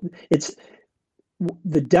deal with it's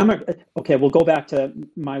the Okay, we'll go back to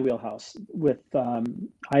my wheelhouse with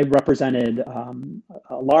I represented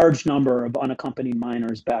a large number of unaccompanied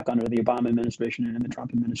minors back under the Obama administration and in the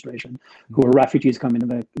Trump administration who were refugees coming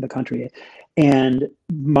to the country. And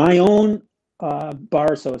my own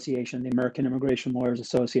bar association, the American Immigration Lawyers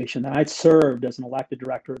Association, that I'd served as an elected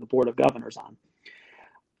director of the Board of Governors on,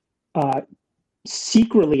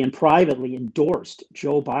 secretly and privately endorsed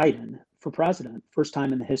Joe Biden for president, first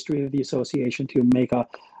time in the history of the association to make an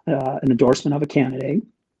endorsement of a candidate,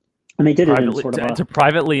 and they did it in sort of to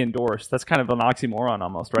privately endorse. That's kind of an oxymoron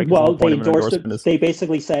almost, right? Well, they endorsed it. They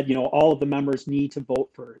basically said, all of the members need to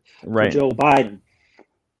vote for Joe Biden,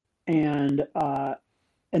 and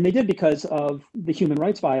they did because of the human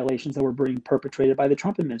rights violations that were being perpetrated by the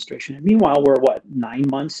Trump administration. And meanwhile, we're 9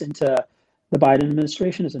 months into the Biden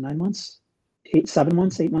administration? Is it 9 months? 8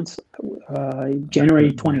 months?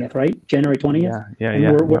 January 20th, right? January 20th?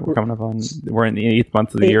 Yeah. We're coming up on, we're in the 8th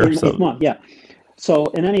month of the year. Eighth month, yeah. So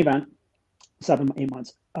in any event, 8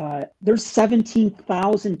 months. There's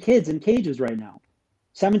 17,000 kids in cages right now.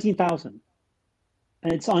 17,000.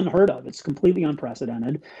 And it's unheard of. It's completely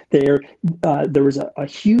unprecedented. There was a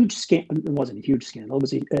huge scandal. It wasn't a huge scandal. It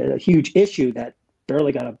was a huge issue that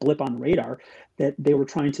barely got a blip on the radar, that they were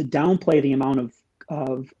trying to downplay the amount of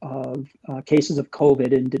cases of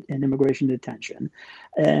COVID in immigration detention,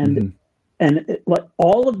 and like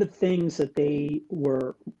all of the things that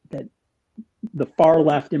that the far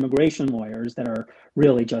left immigration lawyers that are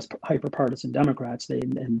really just hyper partisan Democrats,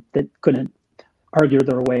 that couldn't argue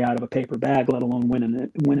their way out of a paper bag, let alone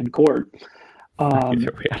win in court. Argue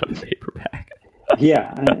their way out of a paper bag.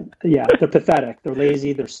 Yeah, they're pathetic. They're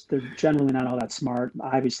lazy. They're generally not all that smart.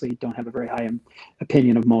 I obviously don't have a very high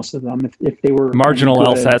opinion of most of them. If they were marginal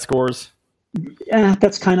LSAT scores. Yeah,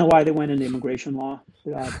 that's kind of why they went into immigration law,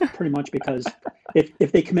 pretty much because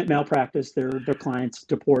if they commit malpractice, their clients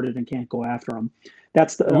deported and can't go after them.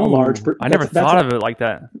 That's a large. I never thought of it like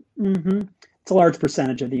that. Mm-hmm. It's a large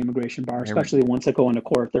percentage of the immigration bar, especially the ones that go into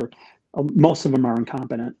court. Most of them are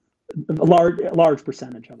incompetent. A large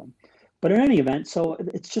percentage of them. But in any event, so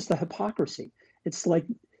it's just a hypocrisy. It's like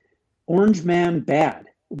Orange Man bad.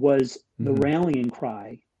 was the rallying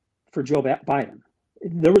cry for Joe Biden.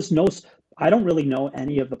 There was I don't really know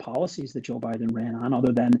any of the policies that Joe Biden ran on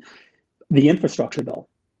other than the infrastructure bill.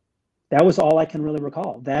 That was all I can really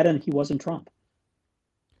recall. That, and he wasn't Trump.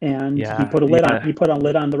 And he put a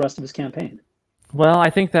lid on the rest of his campaign. Well, I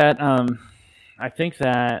think that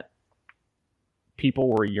people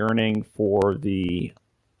were yearning for the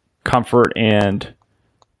comfort and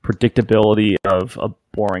predictability of a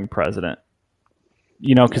boring president.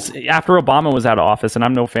 Because after Obama was out of office, and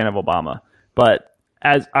I'm no fan of Obama, but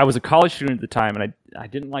as I was a college student at the time, and I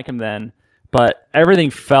didn't like him then, but everything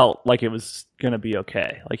felt like it was going to be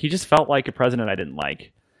okay. Like, he just felt like a president I didn't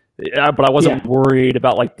like. But I wasn't worried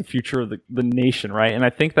about like the future of the nation, right? And I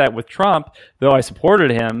think that with Trump, though I supported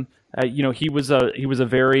him, he was a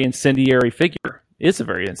very incendiary figure. Is a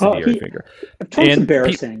very incendiary figure. Trump's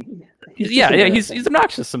embarrassing. He's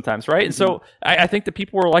obnoxious sometimes, right? And so I think that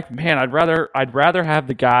people were like, man, I'd rather have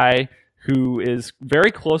the guy who is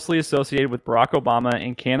very closely associated with Barack Obama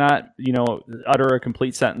and cannot, utter a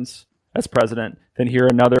complete sentence as president than hear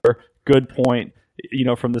another good point,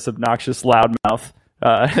 from this obnoxious loudmouth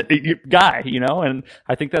guy, and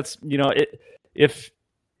I think that's,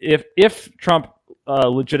 if Trump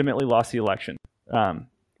legitimately lost the election,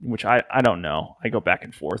 which I don't know, I go back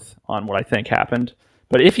and forth on what I think happened,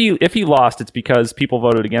 but if he lost, it's because people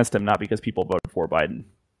voted against him, not because people voted for Biden.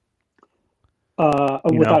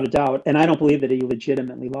 Without a doubt, and I don't believe that he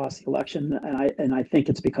legitimately lost the election, and I think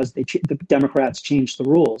it's because the Democrats changed the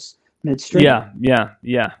rules midstream. Yeah.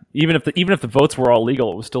 Even if the votes were all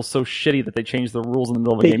legal, it was still so shitty that they changed the rules in the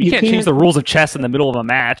middle of a game. You can't change the rules of chess in the middle of a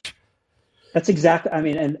match. That's exactly. I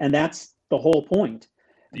mean, and that's the whole point.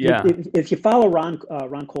 Yeah. If you follow Ron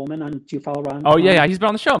Coleman, do you follow Ron? Oh yeah, he's been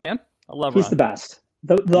on the show, man. I love Ron. He's the best.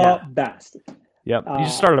 The best. Yep. He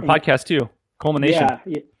just started a podcast too. Culmination.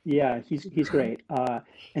 Yeah, he's great.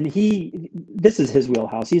 And this is his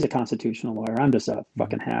wheelhouse. He's a constitutional lawyer. I'm just a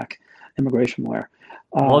fucking hack immigration lawyer.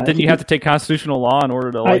 Well, didn't you have to take constitutional law in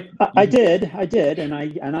order to like? I did, and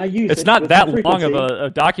I use it. It's not that long of a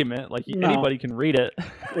document. Like anybody can read it.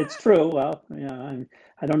 It's true. Well, yeah,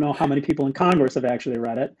 I don't know how many people in Congress have actually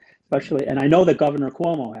read it, especially, and I know that Governor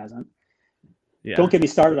Cuomo hasn't. Yeah. Don't get me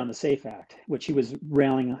started on the SAFE Act, which he was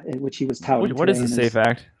touting. What is the SAFE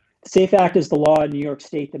Act? The SAFE Act is the law in New York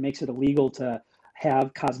State that makes it illegal to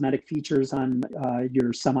have cosmetic features on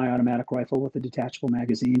your semi-automatic rifle with a detachable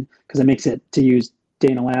magazine, because it makes it, to use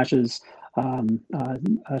Dana Lash's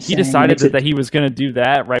he decided that he was going to do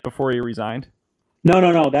that right before he resigned?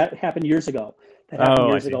 No. That happened years ago.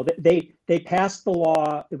 They passed the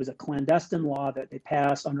law. It was a clandestine law that they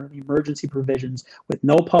passed under the emergency provisions with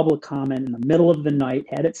no public comment in the middle of the night,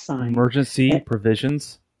 had it signed. Emergency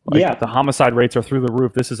provisions? Like the homicide rates are through the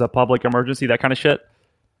roof. This is a public emergency, that kind of shit?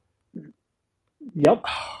 Yep.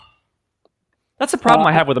 That's the problem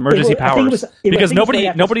I have with emergency powers. Because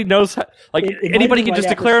nobody knows how, anybody can just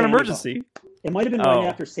declare an emergency. It might have been right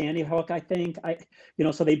after Sandy Hook, I think.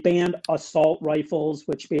 So they banned assault rifles,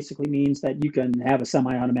 which basically means that you can have a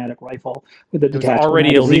semi-automatic rifle with a detachable It's already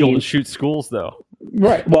magazine. illegal to shoot schools, though.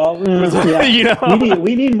 Right. Well,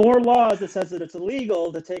 we need more laws that says that it's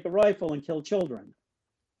illegal to take a rifle and kill children.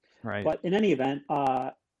 Right. But in any event,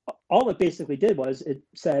 all it basically did was it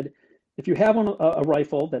said, if you have a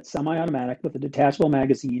rifle that's semi-automatic with a detachable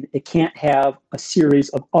magazine, it can't have a series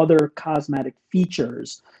of other cosmetic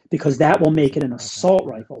features because that will make it an assault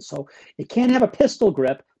rifle. So it can't have a pistol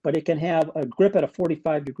grip, but it can have a grip at a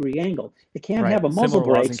 45-degree angle. It can't have a muzzle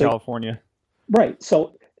brake. In California. Right.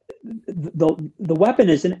 So the weapon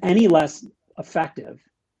isn't any less effective.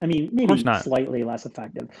 I mean, maybe slightly less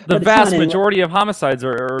effective. The vast majority of homicides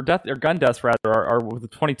or gun deaths are with the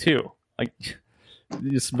 22. Like,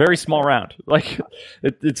 it's very small round. Like,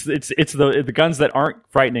 it's the guns that aren't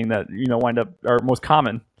frightening that wind up are most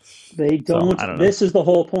common. They don't. So, this is the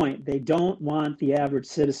whole point. They don't want the average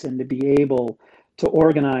citizen to be able to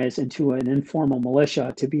organize into an informal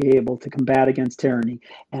militia to be able to combat against tyranny.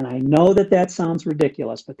 And I know that sounds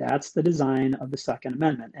ridiculous, but that's the design of the Second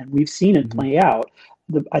Amendment, and we've seen it play out.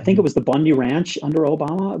 I think it was the Bundy Ranch under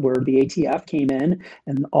Obama where the ATF came in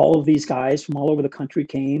and all of these guys from all over the country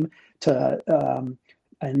came to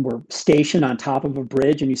and were stationed on top of a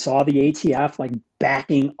bridge, and you saw the ATF like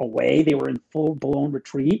backing away. They were in full-blown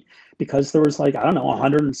retreat because there was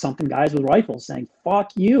 100 and something guys with rifles saying,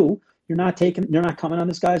 "Fuck you! You're not coming on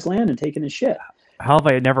this guy's land and taking his shit." How have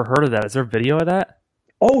I never heard of that? Is there a video of that?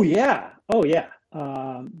 Oh yeah.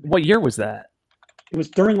 What year was that? It was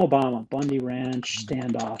during Obama, Bundy Ranch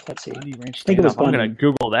standoff. Let's see. Bundy Ranch standoff. I think it was Bundy. I'm going to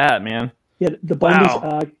Google that, man. Yeah, the Bundys.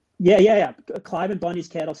 Wow. Yeah. Clive and Bundy's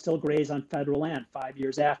cattle still graze on federal land 5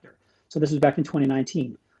 years after. So this was back in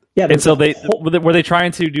 2019. Yeah. And so were they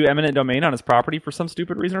trying to do eminent domain on his property for some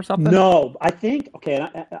stupid reason or something? No, I think, okay,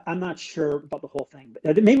 I'm not sure about the whole thing,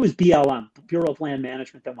 but maybe it was BLM, Bureau of Land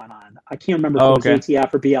Management, that went on. I can't remember if it was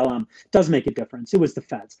ATF or BLM. It does make a difference. It was the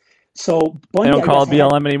feds. So Bundy, they don't call it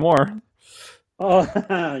BLM anymore.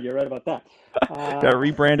 Oh, you're right about that. Got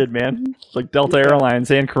rebranded, man. It's like Delta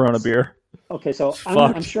Airlines and Corona beer. Okay, so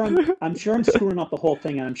I'm sure I'm screwing up the whole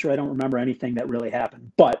thing, and I'm sure I don't remember anything that really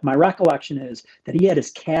happened. But my recollection is that he had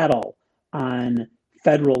his cattle on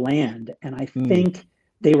federal land, and I think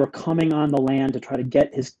they were coming on the land to try to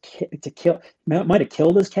get his to kill. Might have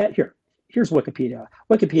killed his cat. Here's Wikipedia.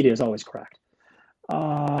 Wikipedia is always correct.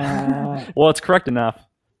 Well, it's correct enough.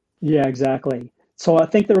 Yeah, exactly. So I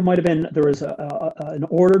think there was an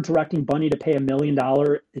order directing Bundy to pay $1 million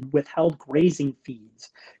in withheld grazing fees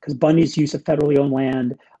because Bundy's use of federally owned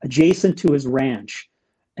land adjacent to his ranch,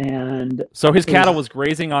 and so his cattle was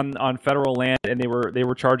grazing on federal land, and they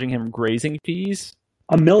were charging him grazing fees.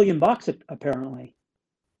 $1 million apparently.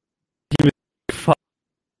 He was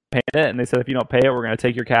paying it, and they said if you don't pay it, we're going to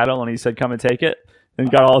take your cattle. And he said, "Come and take it." And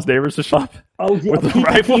got all his neighbors to shop. Oh, yeah,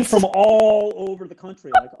 people came from all over the country,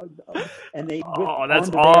 and they. Oh, that's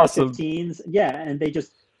awesome. AR-15s, yeah, and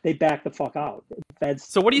they backed the fuck out. Feds.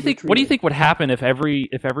 So what do you think? What do you think would happen if every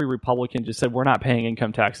Republican just said we're not paying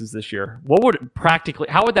income taxes this year?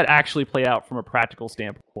 How would that actually play out from a practical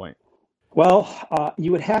standpoint? Well,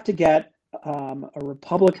 you would have to get a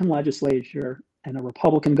Republican legislature and a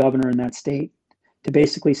Republican governor in that state to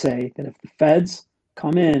basically say that if the feds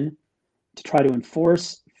come in to try to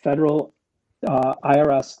enforce federal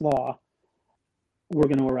IRS law, we're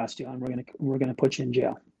going to arrest you and we're going to put you in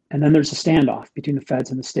jail. And then there's a standoff between the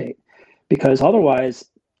feds and the state, because otherwise,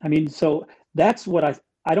 I mean, so that's what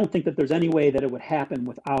I don't think that there's any way that it would happen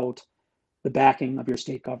without the backing of your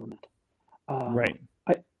state government. Right.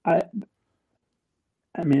 I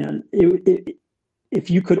mean, if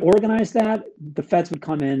you could organize that, the feds would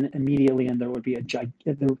come in immediately, and there would be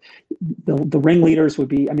the ringleaders would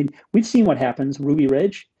be. I mean, we've seen what happens. Ruby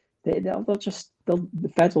Ridge,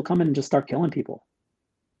 the feds will come in and just start killing people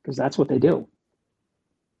because that's what they do.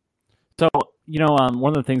 So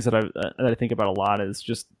one of the things that I think about a lot is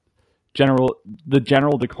just the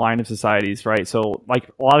general decline of societies, right? So like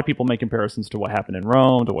a lot of people make comparisons to what happened in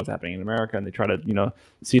Rome to what's happening in America, and they try to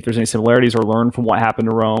see if there's any similarities or learn from what happened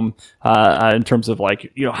to Rome in terms of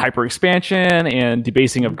hyper expansion and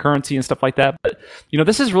debasing of currency and stuff like that. But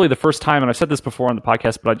this is really the first time, and I've said this before on the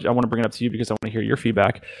podcast, but I want to bring it up to you because I want to hear your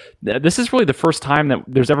feedback. This is really the first time that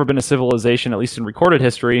there's ever been a civilization, at least in recorded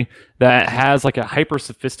history, that has like a hyper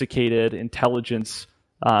sophisticated intelligence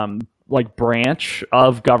branch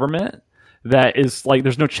of government that is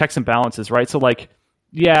there's no checks and balances, right? So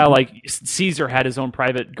Caesar had his own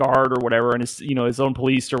private guard or whatever, and his own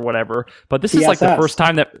police or whatever. But this is like the first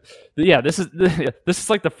time that this is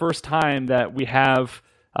like the first time that we have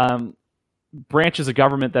branches of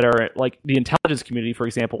government that are like the intelligence community, for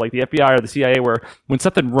example, like the FBI or the CIA, where when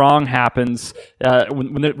something wrong happens,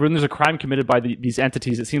 when there's a crime committed by these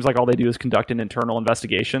entities, it seems like all they do is conduct an internal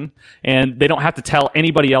investigation, and they don't have to tell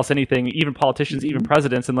anybody else anything, even politicians, even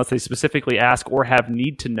presidents, unless they specifically ask or have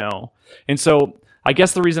need to know. And so I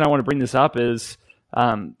guess the reason I want to bring this up is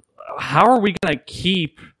how are we going to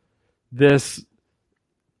keep this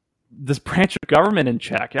branch of government in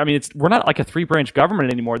check? I mean, we're not like a 3-branch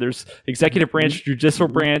government anymore. There's executive branch, judicial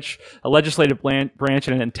branch, a legislative branch,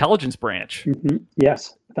 and an intelligence branch. Mm-hmm.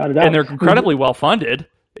 Yes, without a doubt. And they're incredibly well funded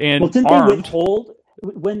and didn't armed. They withhold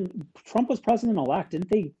when Trump was president-elect? Didn't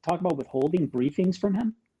they talk about withholding briefings from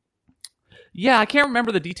him? Yeah, I can't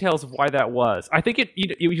remember the details of why that was. I think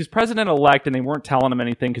he was president-elect, and they weren't telling him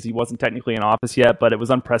anything because he wasn't technically in office yet, but it was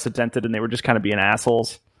unprecedented, and they were just kind of being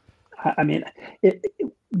assholes. I mean,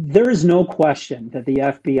 there is no question that the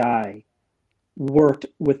FBI worked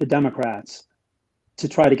with the Democrats to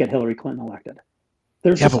try to get Hillary Clinton elected.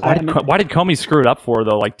 Why did Comey screw it up for,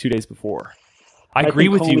 though, 2 days before? I agree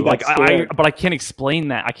with you, but I can't explain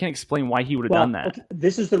that. I can't explain why he would have done that. Okay,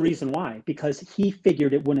 this is the reason why, because he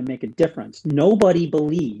figured it wouldn't make a difference. Nobody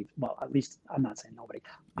believed, well, at least I'm not saying nobody.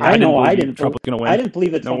 Yeah, I didn't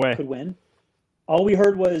believe that Trump could win. All we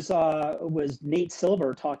heard was Nate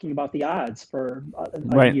Silver talking about the odds for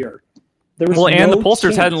a year. And the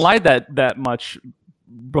pollsters hadn't lied that much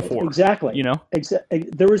before. Exactly.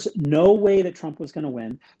 There was no way that Trump was going to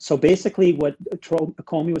win. So basically, what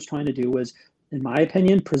Comey was trying to do was, in my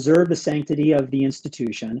opinion, preserve the sanctity of the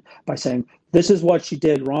institution by saying this is what she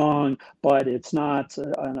did wrong, but it's not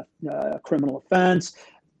a criminal offense.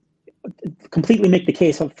 Completely make the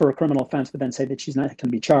case for a criminal offense, but then say that she's not going to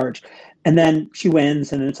be charged. And then she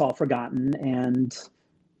wins, and it's all forgotten. And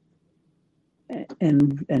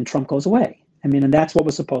and Trump goes away. I mean, and that's what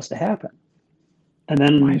was supposed to happen. And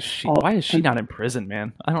then why is she not in prison,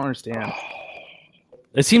 man? I don't understand.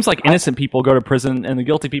 It seems like innocent people go to prison and the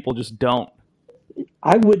guilty people just don't.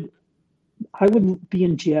 I would be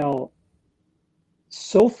in jail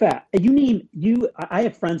so fast. I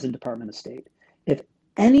have friends in Department of State. If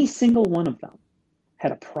any single one of them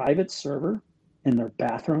had a private server in their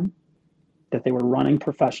bathroom that they were running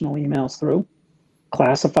professional emails through,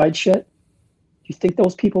 classified shit, do you think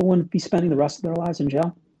those people wouldn't be spending the rest of their lives in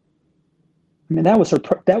jail? I mean, that was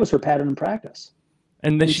her pattern and practice.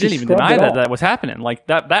 And then she didn't even deny that was happening. Like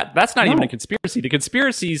that's not even a conspiracy. The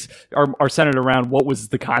conspiracies are centered around what was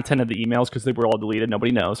the content of the emails because they were all deleted.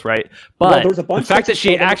 Nobody knows, right? But the fact that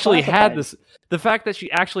she actually had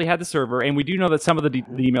the server, and we do know that some of the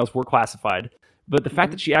emails were classified, but the fact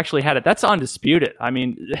that she actually had it, that's undisputed. I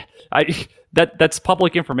mean, that's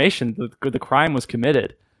public information. The crime was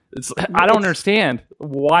committed. I don't understand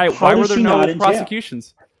why were there no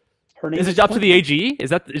prosecutions? Is it up to the AG? Is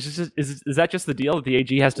that just the deal that the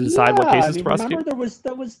AG has to decide what cases to prosecute? Remember,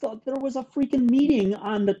 there was a freaking meeting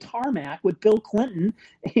on the tarmac with Bill Clinton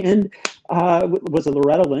and was it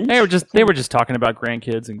Loretta Lynch? They were just talking about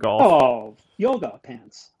grandkids and golf. Oh, yoga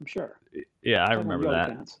pants, I'm sure. Yeah, I remember that.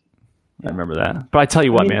 Yeah. I remember that. But I tell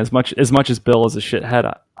you what, man, as much as Bill is a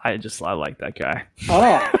shithead, I like that guy.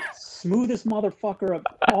 Oh, smoothest motherfucker of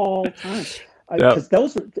all time. Because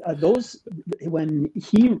those when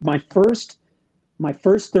my first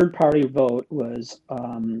third party vote was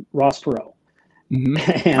Ross Perot.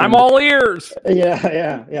 Mm-hmm. I'm all ears.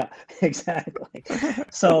 Yeah, exactly.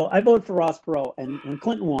 So I voted for Ross Perot, and when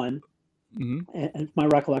Clinton won, and if my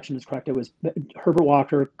recollection is correct, it was Herbert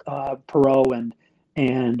Walker, Perot,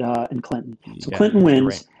 and Clinton. So Clinton wins,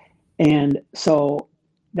 great. And so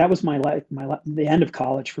that was the end of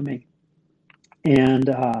college for me,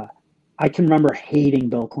 and. I can remember hating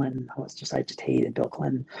Bill Clinton. I just hated Bill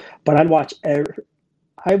Clinton. But I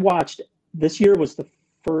watched, this year was the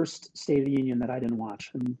first State of the Union that I didn't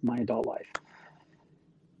watch in my adult life.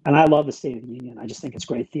 And I love the State of the Union. I just think it's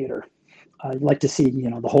great theater. I'd like to see,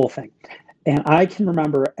 the whole thing. And I can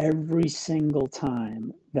remember every single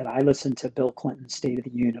time that I listened to Bill Clinton's State of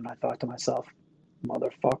the Union, I thought to myself,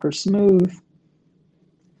 motherfucker smooth.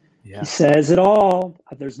 Yeah. He says it all.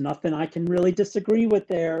 There's nothing I can really disagree with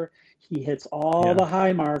there. He hits all the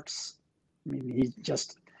high marks. I mean, he's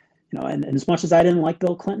just, and as much as I didn't like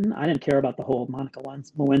Bill Clinton, I didn't care about the whole Monica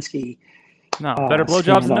Lewinsky. No, better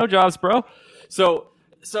blowjobs than no jobs, bro. So,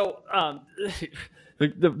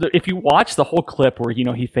 if you watch the whole clip where,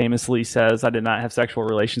 he famously says, I did not have sexual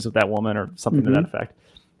relations with that woman or something to that effect.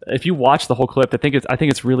 If you watch the whole clip, I think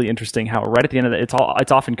it's really interesting how right at the end of it,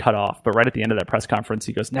 it's often cut off, but right at the end of that press conference,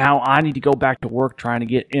 he goes, "Now I need to go back to work trying to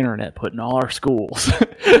get internet put in all our schools."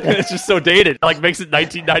 It's just so dated, like makes it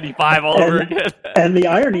 1995 all over again. And the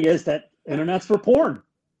irony is that internet's for porn.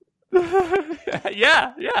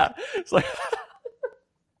 Yeah. It's like.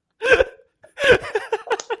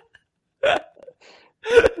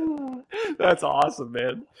 That's awesome,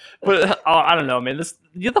 man. But I don't know, man.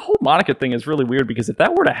 The whole Monica thing is really weird because if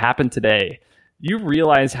that were to happen today, you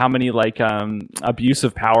realize how many abuse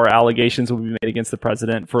of power allegations would be made against the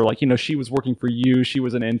president for she was working for you, she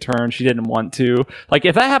was an intern, she didn't want to. Like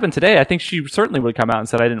if that happened today, I think she certainly would have come out and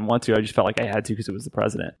said I didn't want to. I just felt like I had to because it was the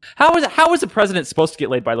president. How is a president supposed to get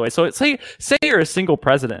laid? By the way, so say you're a single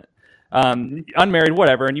president. Unmarried,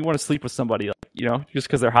 whatever, and you want to sleep with somebody, just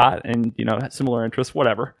because they're hot and, similar interests,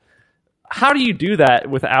 whatever. How do you do that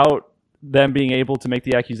without them being able to make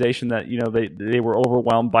the accusation that, they were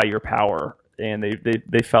overwhelmed by your power and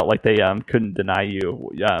they felt like they couldn't deny you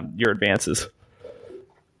your advances?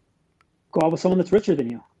 Go out with someone that's richer than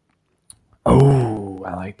you. Oh,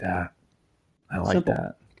 I like that. Simple.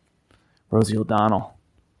 That. Rosie O'Donnell.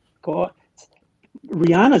 Go out.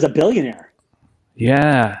 Rihanna's a billionaire.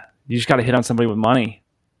 Yeah. You just got to hit on somebody with money.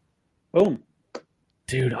 Boom.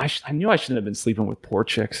 Dude, I knew I shouldn't have been sleeping with poor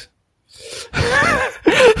chicks. I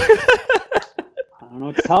don't know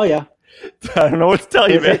what to tell you. I don't know what to tell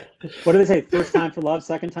you, man. What do they say? First time for love,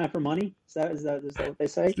 second time for money? Is that what they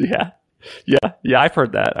say? Yeah. I've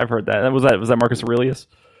heard that. Was that Marcus Aurelius?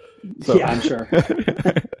 So. Yeah, I'm sure.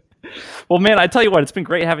 Well, man, I tell you what, it's been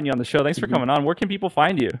great having you on the show. Thanks for coming on. Where can people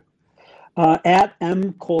find you? At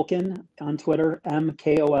M. Kolken on Twitter,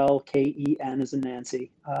 MKOLKEN as in Nancy.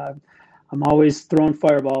 I'm always throwing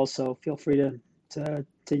fireballs, so feel free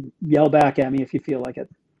to yell back at me if you feel like it.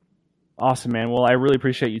 Awesome, man. Well, I really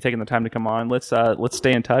appreciate you taking the time to come on. Let's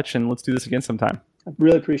stay in touch and let's do this again sometime. I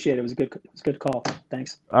really appreciate it. It was a good call.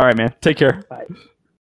 Thanks. All right, man. Take care. Bye.